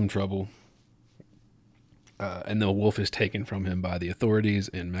gets into some trouble. And the wolf is taken from him by the authorities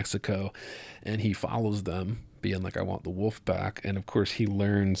in Mexico. And he follows them, being like, I want the wolf back. And of course, he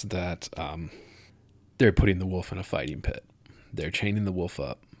learns that they're putting the wolf in a fighting pit. They're chaining the wolf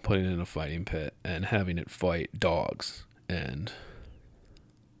up, putting it in a fighting pit, and having it fight dogs. And,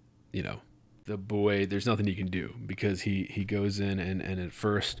 the boy, there's nothing he can do because he goes in and at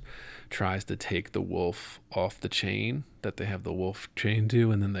first tries to take the wolf off the chain that they have the wolf chained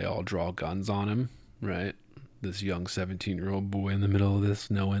to, and then they all draw guns on him, right? This young 17-year-old boy in the middle of this,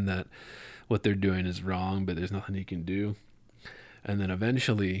 knowing that what they're doing is wrong, but there's nothing he can do. And then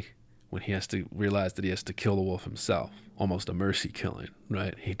eventually, when he has to realize that he has to kill the wolf himself, almost a mercy killing,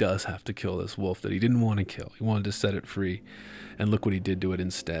 right? He does have to kill this wolf that he didn't want to kill. He wanted to set it free, and look what he did to it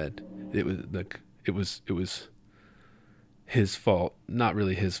instead. It was his fault, not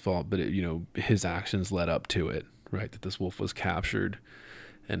really his fault, but his actions led up to it, right? That this wolf was captured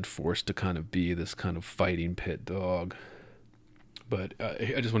and forced to kind of be this kind of fighting pit dog. But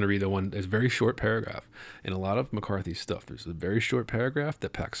I just want to read the one. It's a very short paragraph. In a lot of McCarthy's stuff, there's a very short paragraph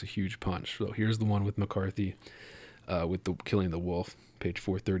that packs a huge punch. So here's the one with McCarthy, with the killing the wolf, page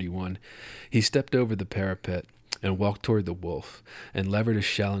 431. He stepped over the parapet and walked toward the wolf, and levered a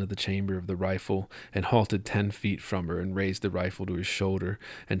shell into the chamber of the rifle, and halted 10 feet from her, and raised the rifle to his shoulder,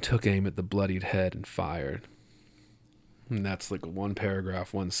 and took aim at the bloodied head and fired. And that's like one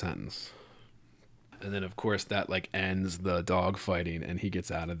paragraph, one sentence. And then, of course, that ends the dog fighting, and he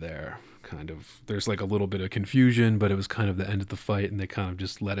gets out of there. There's a little bit of confusion, but it was kind of the end of the fight, and they kind of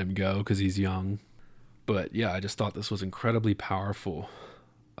just let him go because he's young. But yeah, I just thought this was incredibly powerful,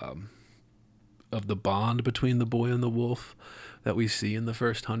 of the bond between the boy and the wolf that we see in the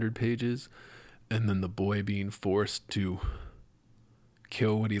first 100 pages, and then the boy being forced to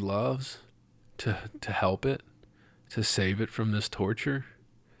kill what he loves to help it, to save it from this torture.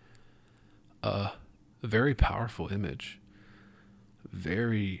 A very powerful image.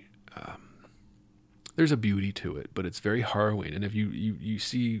 Very, there's a beauty to it, but it's very harrowing. And if you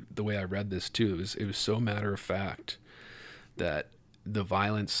see the way I read this too, it was so matter of fact that the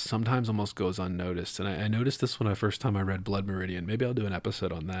violence sometimes almost goes unnoticed. And I noticed this when I first time I read Blood Meridian. Maybe I'll do an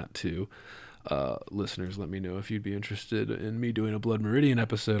episode on that too. Listeners, let me know if you'd be interested in me doing a Blood Meridian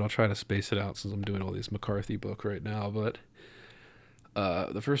episode. I'll try to space it out since I'm doing all these McCarthy book right now. But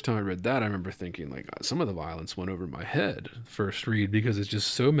the first time I read that, I remember thinking some of the violence went over my head first read, because it's just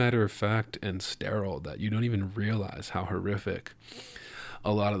so matter of fact and sterile that you don't even realize how horrific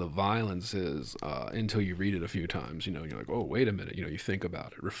a lot of the violence is until you read it a few times. You're like, oh, wait a minute. You think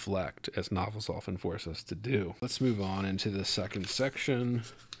about it, reflect, as novels often force us to do. Let's move on into the second section.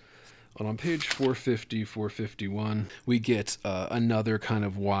 And on page 450, 451, we get another kind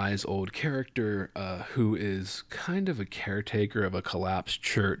of wise old character who is kind of a caretaker of a collapsed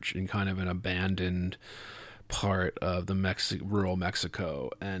church in kind of an abandoned part of the rural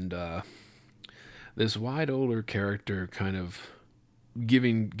Mexico. And this wide older character kind of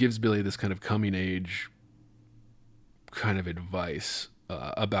gives Billy this kind of coming age kind of advice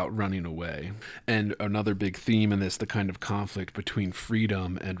about running away. And another big theme in this, the kind of conflict between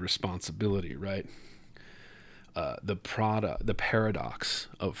freedom and responsibility, right? The paradox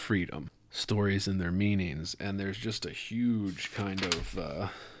of freedom, stories and their meanings. And there's just a huge kind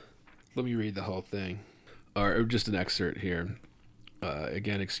of, let me read the whole thing, or just an excerpt here.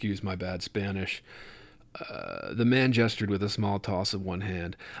 Again, excuse my bad Spanish. The man gestured with a small toss of one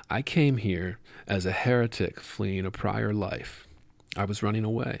hand. I came here as a heretic fleeing a prior life. I was running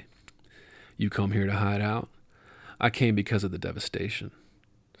away. You come here to hide out? I came because of the devastation.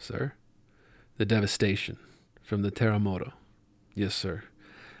 Sir? The devastation from the terremoto. Yes, sir.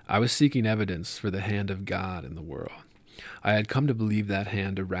 I was seeking evidence for the hand of God in the world. I had come to believe that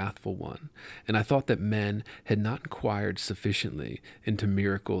hand a wrathful one, and I thought that men had not inquired sufficiently into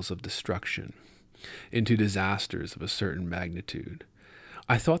miracles of destruction, into disasters of a certain magnitude.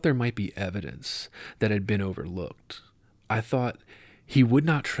 I thought there might be evidence that had been overlooked. I thought he would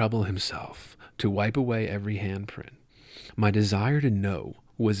not trouble himself to wipe away every handprint. My desire to know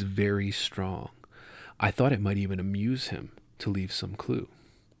was very strong. I thought it might even amuse him to leave some clue.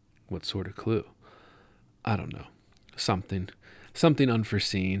 What sort of clue? I don't know. Something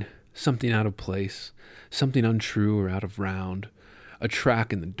unforeseen, something out of place, something untrue or out of round, a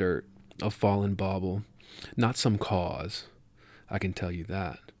track in the dirt, a fallen bauble, not some cause. I can tell you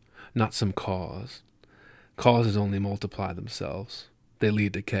that. Not some cause. Causes only multiply themselves. They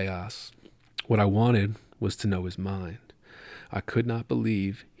lead to chaos. What I wanted was to know his mind. I could not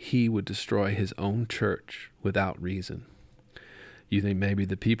believe he would destroy his own church without reason. You think maybe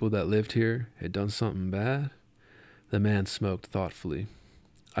the people that lived here had done something bad? The man smoked thoughtfully.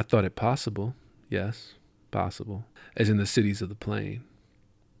 I thought it possible. Yes, possible. As in the cities of the plain.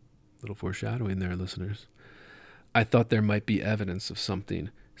 Little foreshadowing there, listeners. I thought there might be evidence of something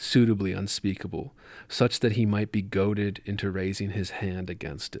suitably unspeakable, such that he might be goaded into raising his hand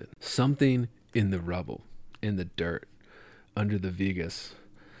against it. Something in the rubble, in the dirt, under the vigas,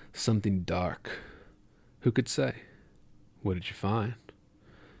 something dark. Who could say? What did you find?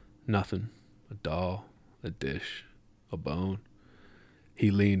 Nothing. A doll, a dish, a bone.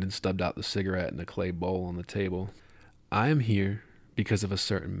 He leaned and stubbed out the cigarette in a clay bowl on the table. I am here because of a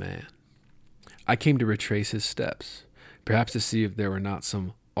certain man. I came to retrace his steps, perhaps to see if there were not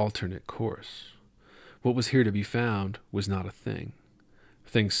some alternate course. What was here to be found was not a thing.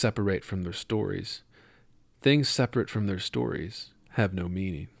 Things separate from their stories. Things separate from their stories have no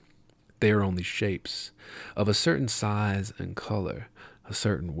meaning. They are only shapes, of a certain size and color, a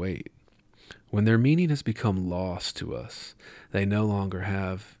certain weight. When their meaning has become lost to us, they no longer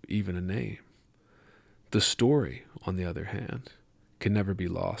have even a name. The story, on the other hand, can never be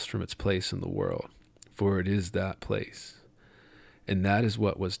lost from its place in the world, for it is that place. And that is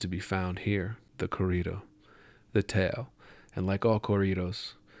what was to be found here, the corrido, the tale. And like all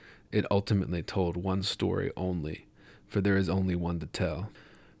corridos, it ultimately told one story only, for there is only one to tell.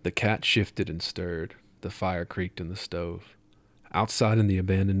 The cat shifted and stirred. The fire creaked in the stove. Outside in the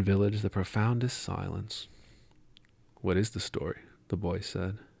abandoned village, the profoundest silence. What is the story? The boy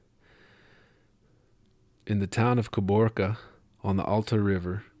said. In the town of Caborca, on the Alta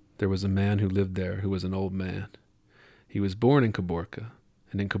River, there was a man who lived there who was an old man. He was born in Caborca,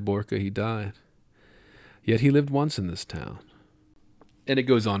 and in Caborca he died. Yet he lived once in this town. And it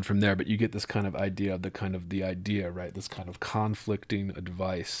goes on from there, but you get this kind of idea of the idea, right? This kind of conflicting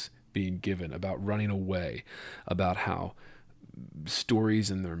advice being given about running away, about how stories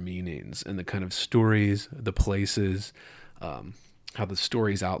and their meanings and the kind of stories, the places, how the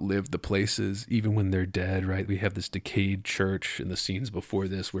stories outlive the places, even when they're dead, right? We have this decayed church in the scenes before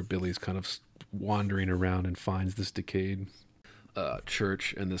this where Billy's kind of wandering around and finds this decayed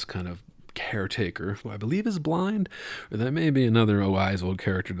church and this kind of caretaker who I believe is blind, or that may be another wise old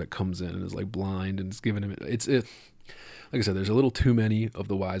character that comes in and is like blind and is giving him like I said, there's a little too many of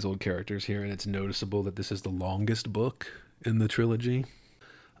the wise old characters here, and it's noticeable that this is the longest book in the trilogy.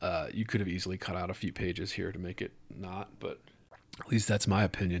 You could have easily cut out a few pages here to make it not, but at least that's my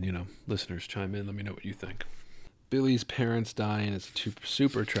opinion. Listeners, chime in, let me know what you think. Billy's parents dying is a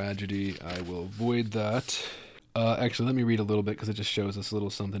super tragedy. I will avoid that. Actually, let me read a little bit because it just shows us a little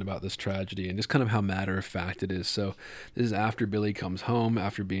something about this tragedy and just kind of how matter-of-fact it is. So this is after Billy comes home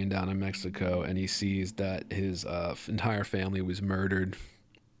after being down in Mexico, and he sees that his entire family was murdered.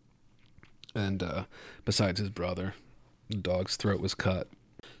 And besides his brother, the dog's throat was cut.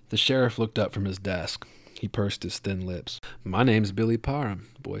 The sheriff looked up from his desk. He pursed his thin lips. "My name's Billy Parham,"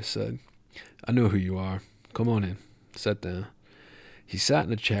 the boy said. "I know who you are. Come on in. Sit down." He sat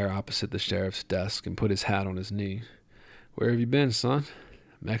in a chair opposite the sheriff's desk and put his hat on his knee. "Where have you been, son?"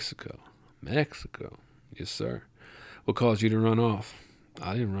 "Mexico." "Mexico?" "Yes, sir." "What caused you to run off?"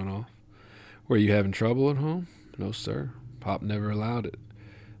 "I didn't run off." "Were you having trouble at home?" "No, sir. Pop never allowed it."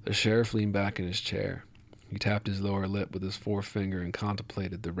 The sheriff leaned back in his chair. He tapped his lower lip with his forefinger and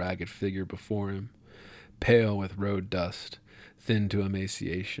contemplated the ragged figure before him, pale with road dust, thin to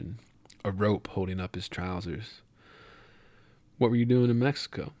emaciation, a rope holding up his trousers. "What were you doing in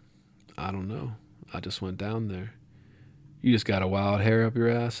Mexico?" "I don't know. I just went down there." "You just got a wild hair up your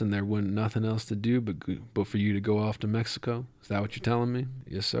ass and there wasn't nothing else to do but for you to go off to Mexico? Is that what you're telling me?"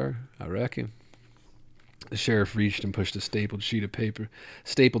 "Yes, sir. I reckon." The sheriff reached and pushed a stapled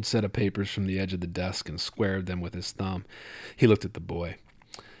set of papers from the edge of the desk and squared them with his thumb. He looked at the boy.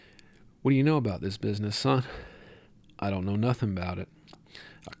 What do you know about this business, son? I don't know nothing about it.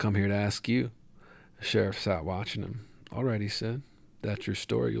 I come here to ask you. The sheriff sat watching him. All right, he said. That's your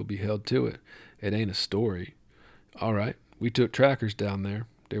story. You'll be held to it. It ain't a story. All right. We took trackers down there.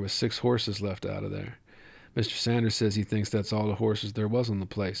 There was 6 horses left out of there. Mr. Sanders says he thinks that's all the horses there was on the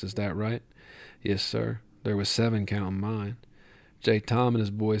place. Is that right? Yes, sir. There was 7 counting mine. J. Tom and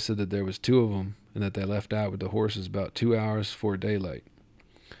his boys said that there was 2 of them and that they left out with the horses about 2 hours before daylight.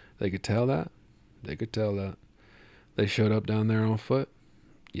 They could tell that? They could tell that. They showed up down there on foot?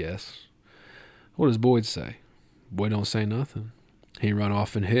 Yes. What does Boyd say? Boyd don't say nothing. He run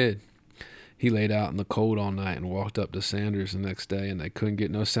off and hid. He laid out in the cold all night and walked up to Sanders the next day, and they couldn't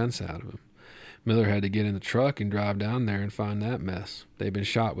get no sense out of him. Miller had to get in the truck and drive down there and find that mess. They'd been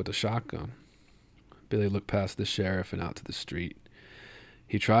shot with a shotgun. Billy looked past the sheriff and out to the street.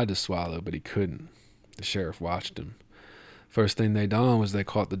 He tried to swallow, but he couldn't. The sheriff watched him. First thing they done was they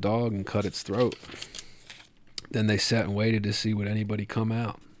caught the dog and cut its throat. Then they sat and waited to see would anybody come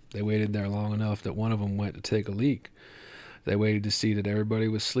out. They waited there long enough that one of them went to take a leak. They waited to see that everybody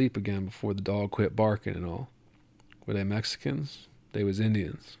was asleep again before the dog quit barking and all. Were they Mexicans? They was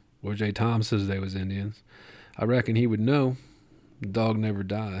Indians. Or J. Tom says they was Indians. I reckon he would know. The dog never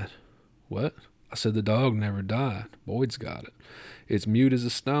died. What? I said the dog never died. Boyd's got it. It's mute as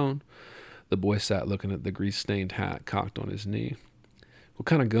a stone. The boy sat looking at the grease-stained hat cocked on his knee. What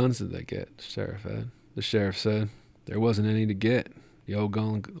kind of guns did they get? The sheriff said. There wasn't any to get. The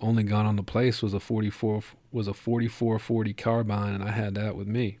only gun on the place was a 44-40 carbine, and I had that with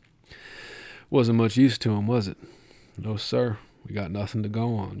me. Wasn't much use to him, was it? No, sir. We got nothing to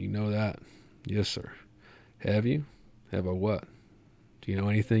go on. You know that. Yes, sir. Have you? Have I what? Do you know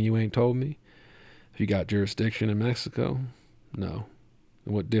anything you ain't told me? Have you got jurisdiction in Mexico? No.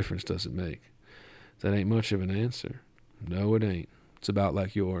 And what difference does it make? That ain't much of an answer. No, it ain't. It's about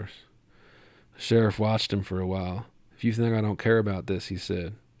like yours. The sheriff watched him for a while. If you think I don't care about this, he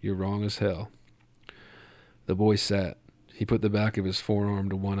said, you're wrong as hell. The boy sat. He put the back of his forearm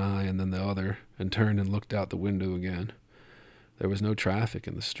to one eye and then the other, and turned and looked out the window again. There was no traffic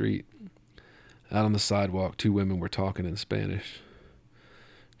in the street. Out on the sidewalk, 2 women were talking in Spanish.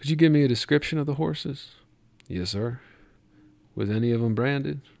 Could you give me a description of the horses? Yes, sir. Was any of them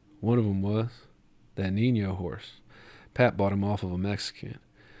branded? One of them was. That Nino horse. Pat bought him off of a Mexican.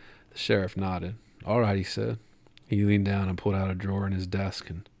 The sheriff nodded. All right, he said. He leaned down and pulled out a drawer in his desk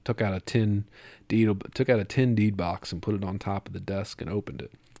and took out a tin deed box and put it on top of the desk and opened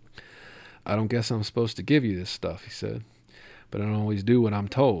it. I don't guess I'm supposed to give you this stuff, he said, but I don't always do what I'm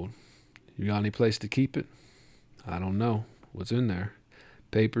told. You got any place to keep it? I don't know. What's in there?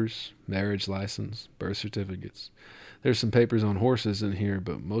 Papers, marriage license, birth certificates. There's some papers on horses in here,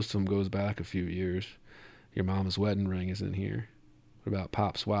 but most of them goes back a few years. Your mama's wedding ring is in here. What about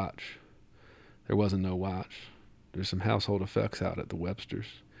Pop's watch? There wasn't no watch. There's some household effects out at the Webster's.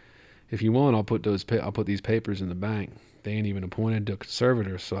 If you want, I'll put these papers in the bank. They ain't even appointed a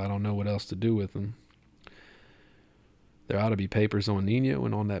conservator, so I don't know what else to do with them. There ought to be papers on Nino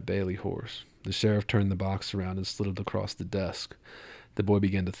and on that Bailey horse. The sheriff turned the box around and slid it across the desk. The boy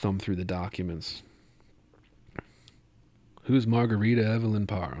began to thumb through the documents. Who's Margarita Evelyn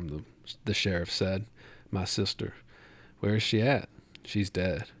Parham? The sheriff said. My sister. Where is she at? She's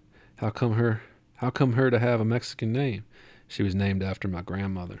dead. How come her to have a Mexican name? She was named after my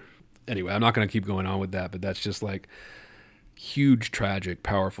grandmother. Anyway, I'm not going to keep going on with that, but that's just like huge, tragic,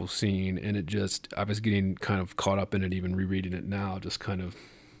 powerful scene. And I was getting kind of caught up in it, even rereading it now, just kind of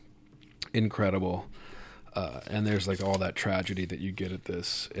incredible. And there's like all that tragedy that you get at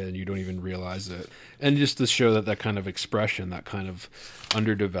this, and you don't even realize it. And just to show that kind of expression, that kind of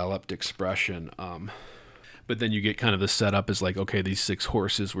underdeveloped expression. But then you get kind of the setup is like, okay, these 6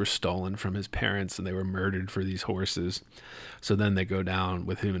 horses were stolen from his parents and they were murdered for these horses. So then they go down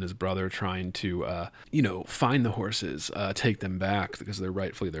with him and his brother trying to, find the horses, take them back because they're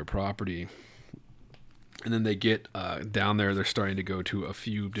rightfully their property. And then they get down there. They're starting to go to a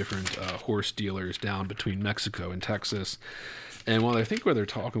few different horse dealers down between Mexico and Texas. And while they're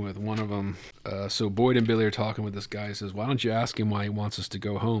talking with one of them, so Boyd and Billy are talking with this guy. He says, why don't you ask him why he wants us to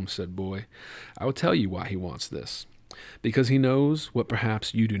go home, said Boyd. I will tell you why he wants this. Because he knows what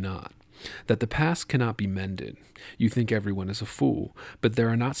perhaps you do not, that the past cannot be mended. You think everyone is a fool, but there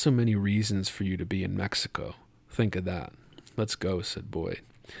are not so many reasons for you to be in Mexico. Think of that. Let's go, said Boyd.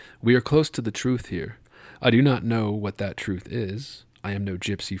 We are close to the truth here. I do not know what that truth is. I am no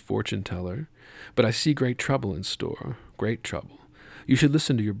gypsy fortune teller, but I see great trouble in store, great trouble. You should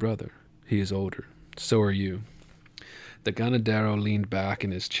listen to your brother. He is older. So are you. The ganadero leaned back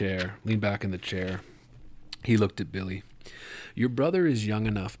in the chair. He looked at Billy. Your brother is young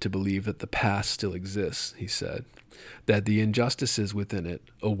enough to believe that the past still exists, he said, that the injustices within it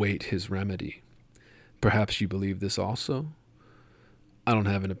await his remedy. Perhaps you believe this also? I don't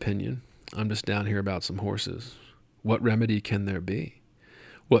have an opinion. I'm just down here about some horses. What remedy can there be?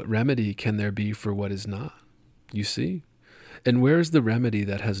 What remedy can there be for what is not? You see? And where is the remedy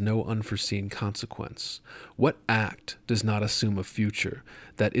that has no unforeseen consequence? What act does not assume a future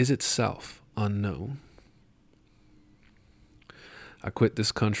that is itself unknown? I quit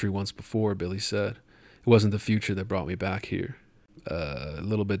this country once before, Billy said. It wasn't the future that brought me back here. A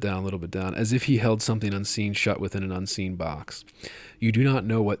little bit down, as if he held something unseen shut within an unseen box. You do not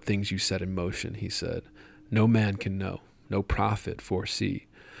know what things you set in motion, he said. No man can know, no prophet foresee.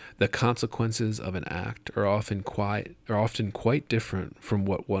 The consequences of an act are often quite different from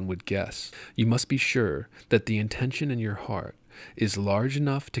what one would guess. You must be sure that the intention in your heart is large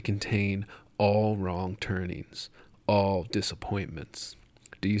enough to contain all wrong turnings, all disappointments.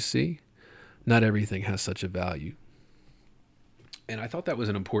 Do you see? Not everything has such a value. And I thought that was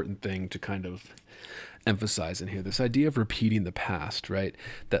an important thing to kind of emphasize in here. This idea of repeating the past, right?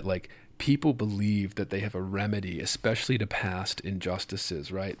 That like people believe that they have a remedy, especially to past injustices,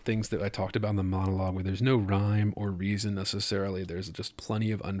 right? Things that I talked about in the monologue where there's no rhyme or reason necessarily. There's just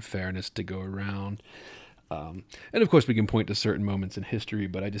plenty of unfairness to go around. And of course we can point to certain moments in history,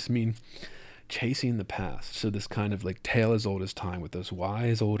 but I just mean chasing the past. So this kind of like tale as old as time with this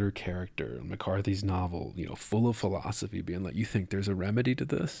wise older character in McCarthy's novel, full of philosophy, being like, you think there's a remedy to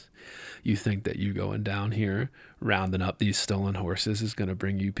this? You think that you going down here rounding up these stolen horses is going to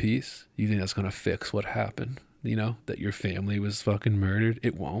bring you peace? You think that's going to fix what happened? That your family was fucking murdered?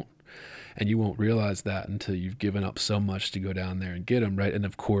 It won't. And you won't realize that until you've given up so much to go down there and get them, right? And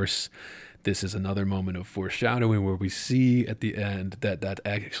of course, this is another moment of foreshadowing where we see at the end that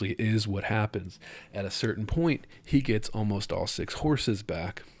actually is what happens. At a certain point, he gets almost all 6 horses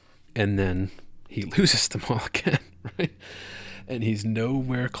back, and then he loses them all again, right? And he's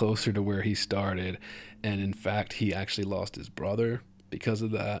nowhere closer to where he started. And in fact, he actually lost his brother because of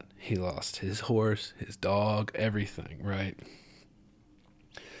that. He lost his horse, his dog, everything, right?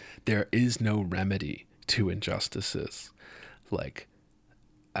 There is no remedy to injustices. Like,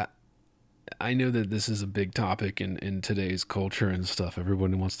 I know that this is a big topic in today's culture and stuff.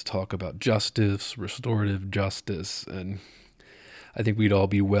 Everyone wants to talk about justice, restorative justice, and I think we'd all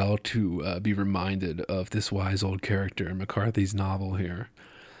be well to be reminded of this wise old character in McCarthy's novel here.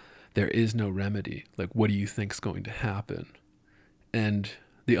 There is no remedy. Like, what do you think's going to happen? And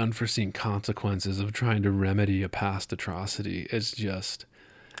the unforeseen consequences of trying to remedy a past atrocity is just,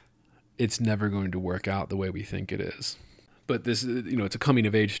 it's never going to work out the way we think it is. But this is, it's a coming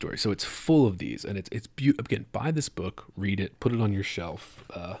of age story, so it's full of these, and it's again, buy this book, read it, put it on your shelf,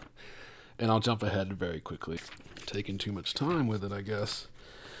 and I'll jump ahead very quickly. I'm taking too much time with it, I guess.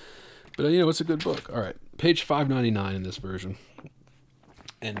 But it's a good book. All right, page 599 in this version.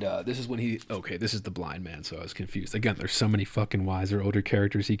 And this is when this is the blind man, so I was confused. Again, there's so many fucking wiser, older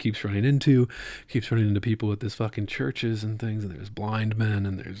characters he keeps running into people at this fucking churches and things, and there's blind men,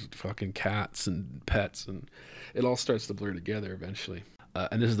 and there's fucking cats and pets, and it all starts to blur together eventually.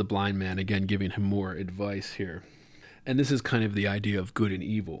 And this is the blind man, again, giving him more advice here. And this is kind of the idea of good and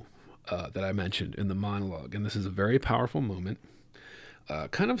evil that I mentioned in the monologue, and this is a very powerful moment.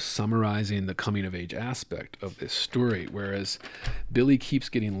 Kind of summarizing the coming-of-age aspect of this story, whereas Billy keeps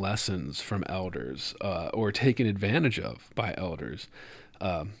getting lessons from elders or taken advantage of by elders,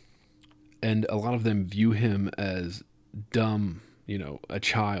 and a lot of them view him as dumb, a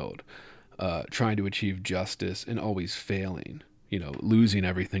child trying to achieve justice and always failing, losing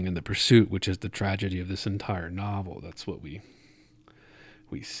everything in the pursuit, which is the tragedy of this entire novel. That's what we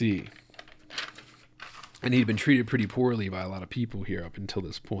see. And he'd been treated pretty poorly by a lot of people here up until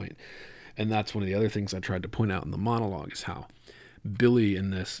this point. And that's one of the other things I tried to point out in the monologue is how Billy in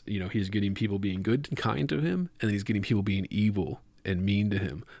this, he's getting people being good and kind to him, and then he's getting people being evil and mean to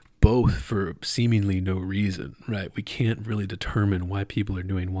him, both for seemingly no reason, right? We can't really determine why people are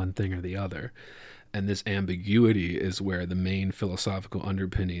doing one thing or the other. And this ambiguity is where the main philosophical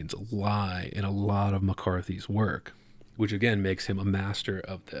underpinnings lie in a lot of McCarthy's work, which again makes him a master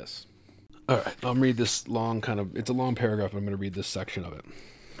of this. All right, I'll read this it's a long paragraph, but I'm going to read this section of it.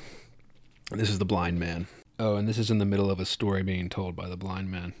 And this is the blind man. Oh, and this is in the middle of a story being told by the blind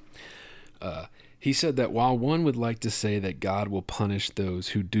man. He said that while one would like to say that God will punish those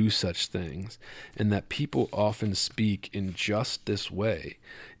who do such things, and that people often speak in just this way,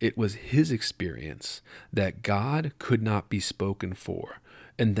 it was his experience that God could not be spoken for,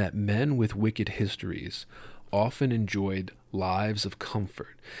 and that men with wicked histories often enjoyed lives of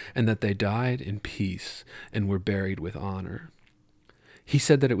comfort, and that they died in peace and were buried with honor. He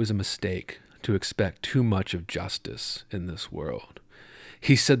said that it was a mistake to expect too much of justice in this world.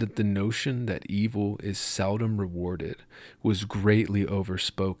 He said that the notion that evil is seldom rewarded was greatly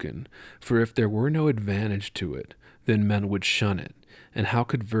overspoken, for if there were no advantage to it, then men would shun it, and how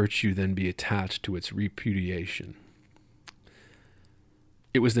could virtue then be attached to its repudiation?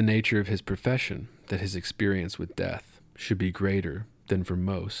 It was the nature of his profession that his experience with death should be greater than for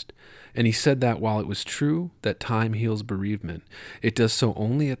most, and he said that while it was true that time heals bereavement, it does so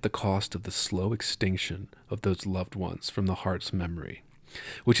only at the cost of the slow extinction of those loved ones from the heart's memory,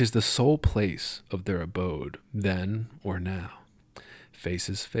 which is the sole place of their abode, then or now.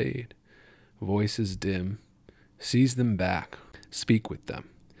 Faces fade, voices dim, seize them back, speak with them,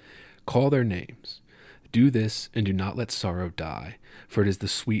 call their names. Do this, and do not let sorrow die, for it is the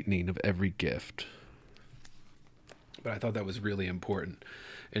sweetening of every gift. But I thought that was really important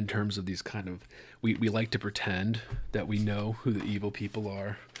in terms of these kind of, we like to pretend that we know who the evil people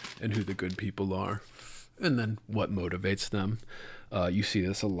are and who the good people are, and then what motivates them. You see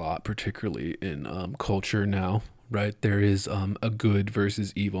this a lot, particularly in culture now, right? There is a good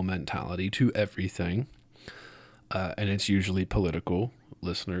versus evil mentality to everything, and it's usually political.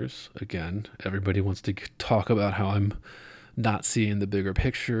 Listeners, again, everybody wants to talk about how I'm not seeing the bigger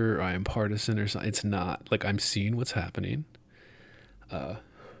picture, or I am partisan or something. It's not. Like, I'm seeing what's happening, and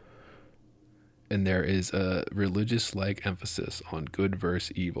there is a religious-like emphasis on good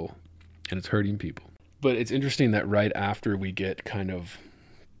versus evil, and it's hurting people. But it's interesting that right after we get kind of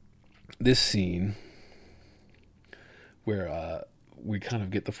this scene where we kind of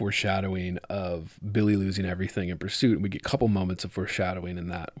get the foreshadowing of Billy losing everything in pursuit, and we get a couple moments of foreshadowing in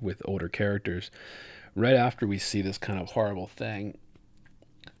that with older characters. Right after we see this kind of horrible thing,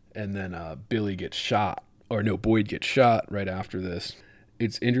 and then Boyd gets shot right after this.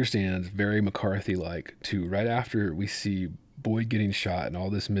 It's interesting, and it's very McCarthy-like too. Right after we see Boyd getting shot and all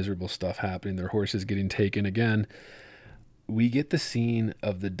this miserable stuff happening, their horses getting taken again, we get the scene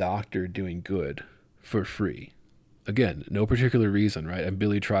of the doctor doing good for free. Again, no particular reason, right? And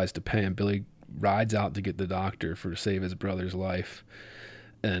Billy tries to pay him. Billy rides out to get the doctor to save his brother's life.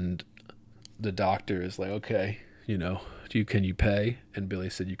 And the doctor is like, okay, can you pay? And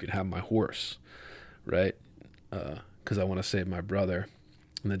Billy said, you can have my horse, right? Because I want to save my brother.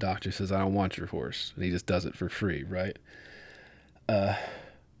 And the doctor says, I don't want your horse. And he just does it for free, right? And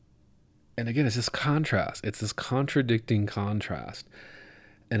again, it's this contrast. It's this contradicting contrast.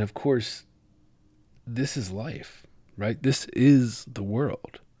 And of course, this is life, right? This is the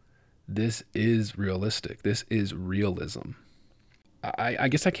world. This is realistic. This is realism. I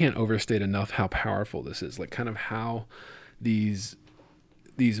guess I can't overstate enough how powerful this is. Like, kind of how these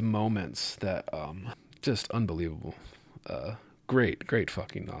moments that just unbelievable. Great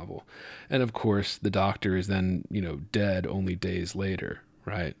fucking novel. And of course, the doctor is then, dead only days later,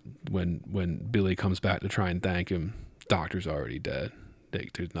 right? When Billy comes back to try and thank him, doctor's already dead.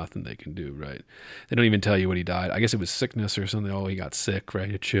 There's nothing they can do, right? They don't even tell you what he died. I guess it was sickness or something. Oh, he got sick,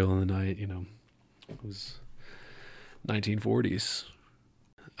 right? A chill in the night, It was 1940s.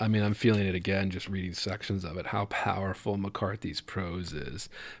 I mean, I'm feeling it again, just reading sections of it, how powerful McCarthy's prose is,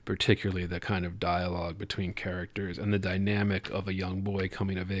 particularly the kind of dialogue between characters and the dynamic of a young boy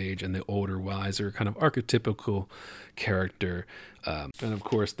coming of age and the older, wiser, kind of archetypical character. And of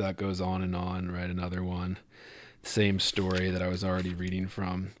course, that goes on and on, right? Another one. Same story that I was already reading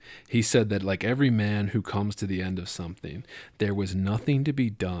from. He said that, like every man who comes to the end of something, there was nothing to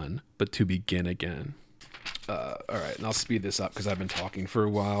be done but to begin again. All right, and I'll speed this up because I've been talking for a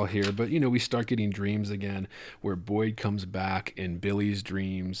while here, but we start getting dreams again where Boyd comes back in Billy's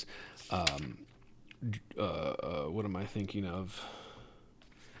dreams. What am I thinking of?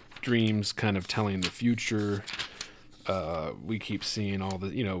 Dreams kind of telling the future. We keep seeing all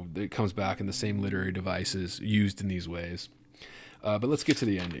the, it comes back in the same literary devices used in these ways. But let's get to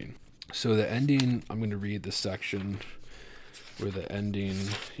the ending. So the ending, I'm going to read this section where the ending,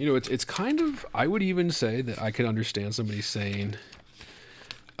 it's kind of, I would even say that I could understand somebody saying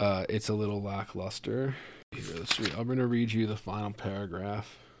it's a little lackluster. Here, let's read. I'm going to read you the final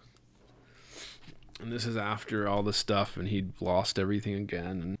paragraph. And this is after all the stuff and he'd lost everything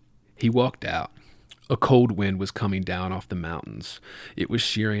again. And he walked out. A cold wind was coming down off the mountains. It was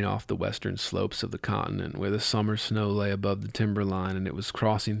shearing off the western slopes of the continent, where the summer snow lay above the timberline, and it was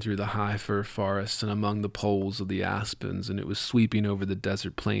crossing through the high fir forests and among the poles of the aspens, and it was sweeping over the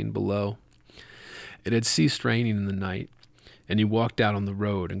desert plain below. It had ceased raining in the night, and he walked out on the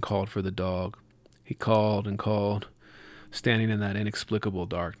road and called for the dog. He called and called, standing in that inexplicable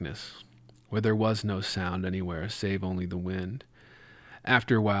darkness, where there was no sound anywhere save only the wind.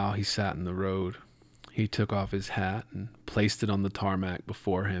 After a while, he sat in the road. He took off his hat and placed it on the tarmac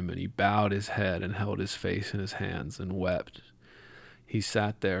before him, and he bowed his head and held his face in his hands and wept. He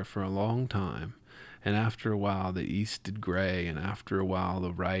sat there for a long time, and after a while the east did gray, and after a while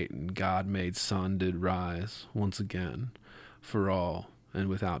the right and God-made sun did rise once again, for all and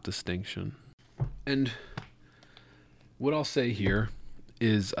without distinction. And what I'll say here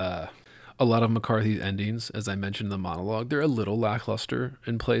is a lot of McCarthy's endings, as I mentioned in the monologue, they're a little lackluster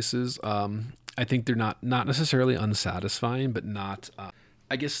in places. I think they're not necessarily unsatisfying, but not...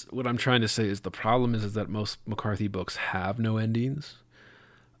 I guess what I'm trying to say is the problem is that most McCarthy books have no endings,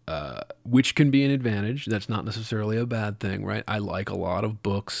 which can be an advantage. That's not necessarily a bad thing, right? I like a lot of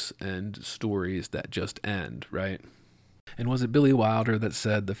books and stories that just end, right? And was it Billy Wilder that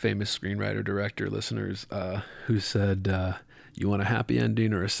said, the famous screenwriter, director, listeners, who said, you want a happy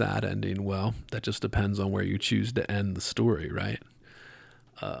ending or a sad ending? Well, that just depends on where you choose to end the story, right?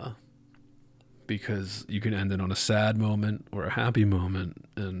 Because you can end it on a sad moment or a happy moment,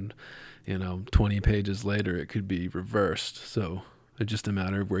 and 20 pages later it could be reversed. So it's just a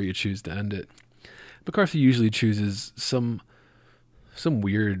matter of where you choose to end it. McCarthy usually chooses some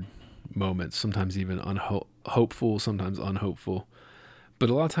weird moments, sometimes even hopeful, sometimes unhopeful, but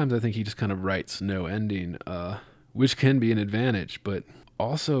a lot of times I think he just kind of writes no ending, which can be an advantage, but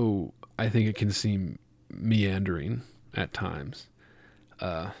also I think it can seem meandering at times.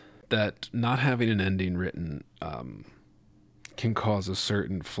 That not having an ending written can cause a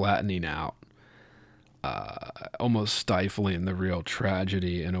certain flattening out, almost stifling the real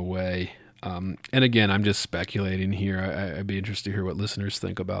tragedy in a way. And again, I'm just speculating here. I'd be interested to hear what listeners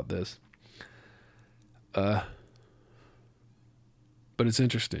think about this. But it's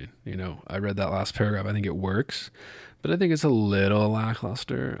interesting. I read that last paragraph. I think it works, but I think it's a little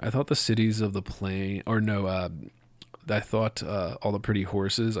lackluster. I thought the cities of the plain, I thought All the Pretty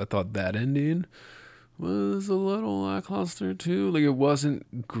Horses, I thought that ending was a little lackluster too. Like, it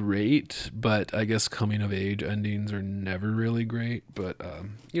wasn't great, but I guess coming of age endings are never really great. But,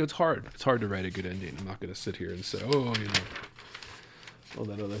 it's hard. It's hard to write a good ending. I'm not going to sit here and say, all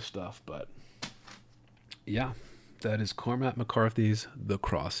that other stuff. But yeah, that is Cormac McCarthy's The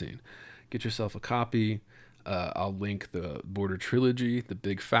Crossing. Get yourself a copy. I'll link the Border Trilogy, the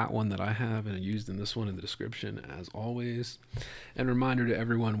big fat one that I have, and I used in this one in the description as always. And reminder to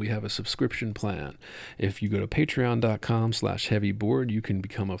everyone, we have a subscription plan. If you go to patreon.com/heavyboard, you can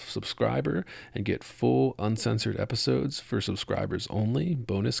become a subscriber and get full uncensored episodes for subscribers only,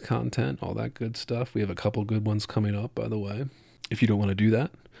 bonus content, all that good stuff. We have a couple good ones coming up, by the way. If you don't want to do that,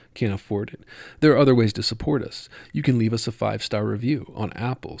 can't afford it, there are other ways to support us. You can leave us a 5-star review on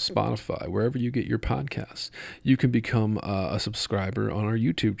Apple, Spotify, wherever you get your podcasts. You can become a subscriber on our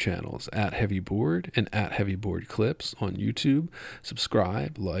YouTube channels, @HeavyBoard and @HeavyBoardClips on YouTube.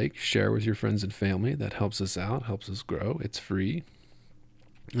 Subscribe, like, share with your friends and family. That helps us out, helps us grow. It's free.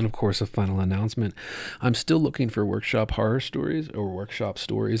 And of course, a final announcement. I'm still looking for workshop horror stories or workshop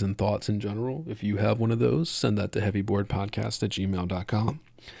stories and thoughts in general. If you have one of those, send that to heavyboardpodcast@gmail.com.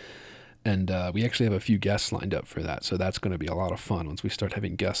 And we actually have a few guests lined up for that. So that's going to be a lot of fun once we start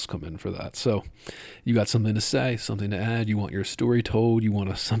having guests come in for that. So you got something to say, something to add, you want your story told, you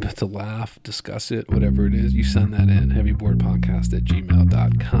want something to laugh, discuss it, whatever it is, you send that in,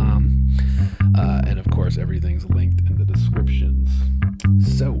 heavyboardpodcast@gmail.com. And of course, everything's linked in the descriptions.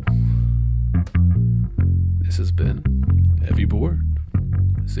 So this has been Heavy Board.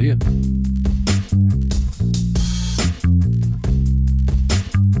 See ya.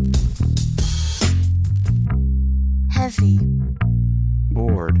 Heavy.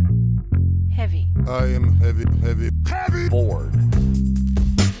 Bored. Heavy. I am heavy Bored.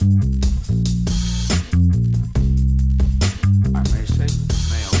 I may say that the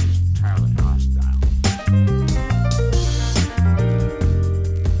male is entirely hostile.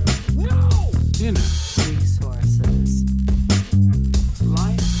 No! Resources.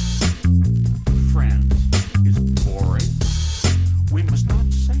 Life, friends, is boring. We must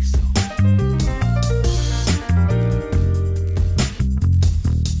not say so.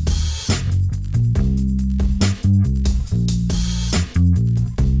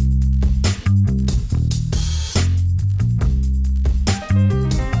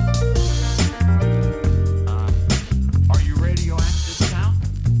 Are you radioactive now?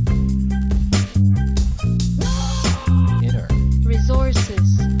 Inner.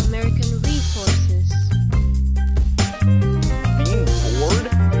 Resources, American resources. Being bored?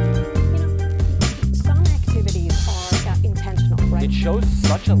 Some activities are intentional, right? It shows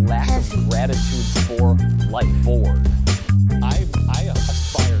such a lack of Heavy. gratitude for life. Bored.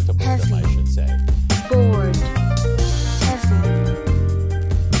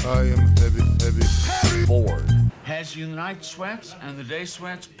 night sweats and the day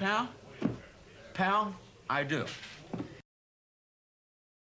sweats, pal? Pal, I do.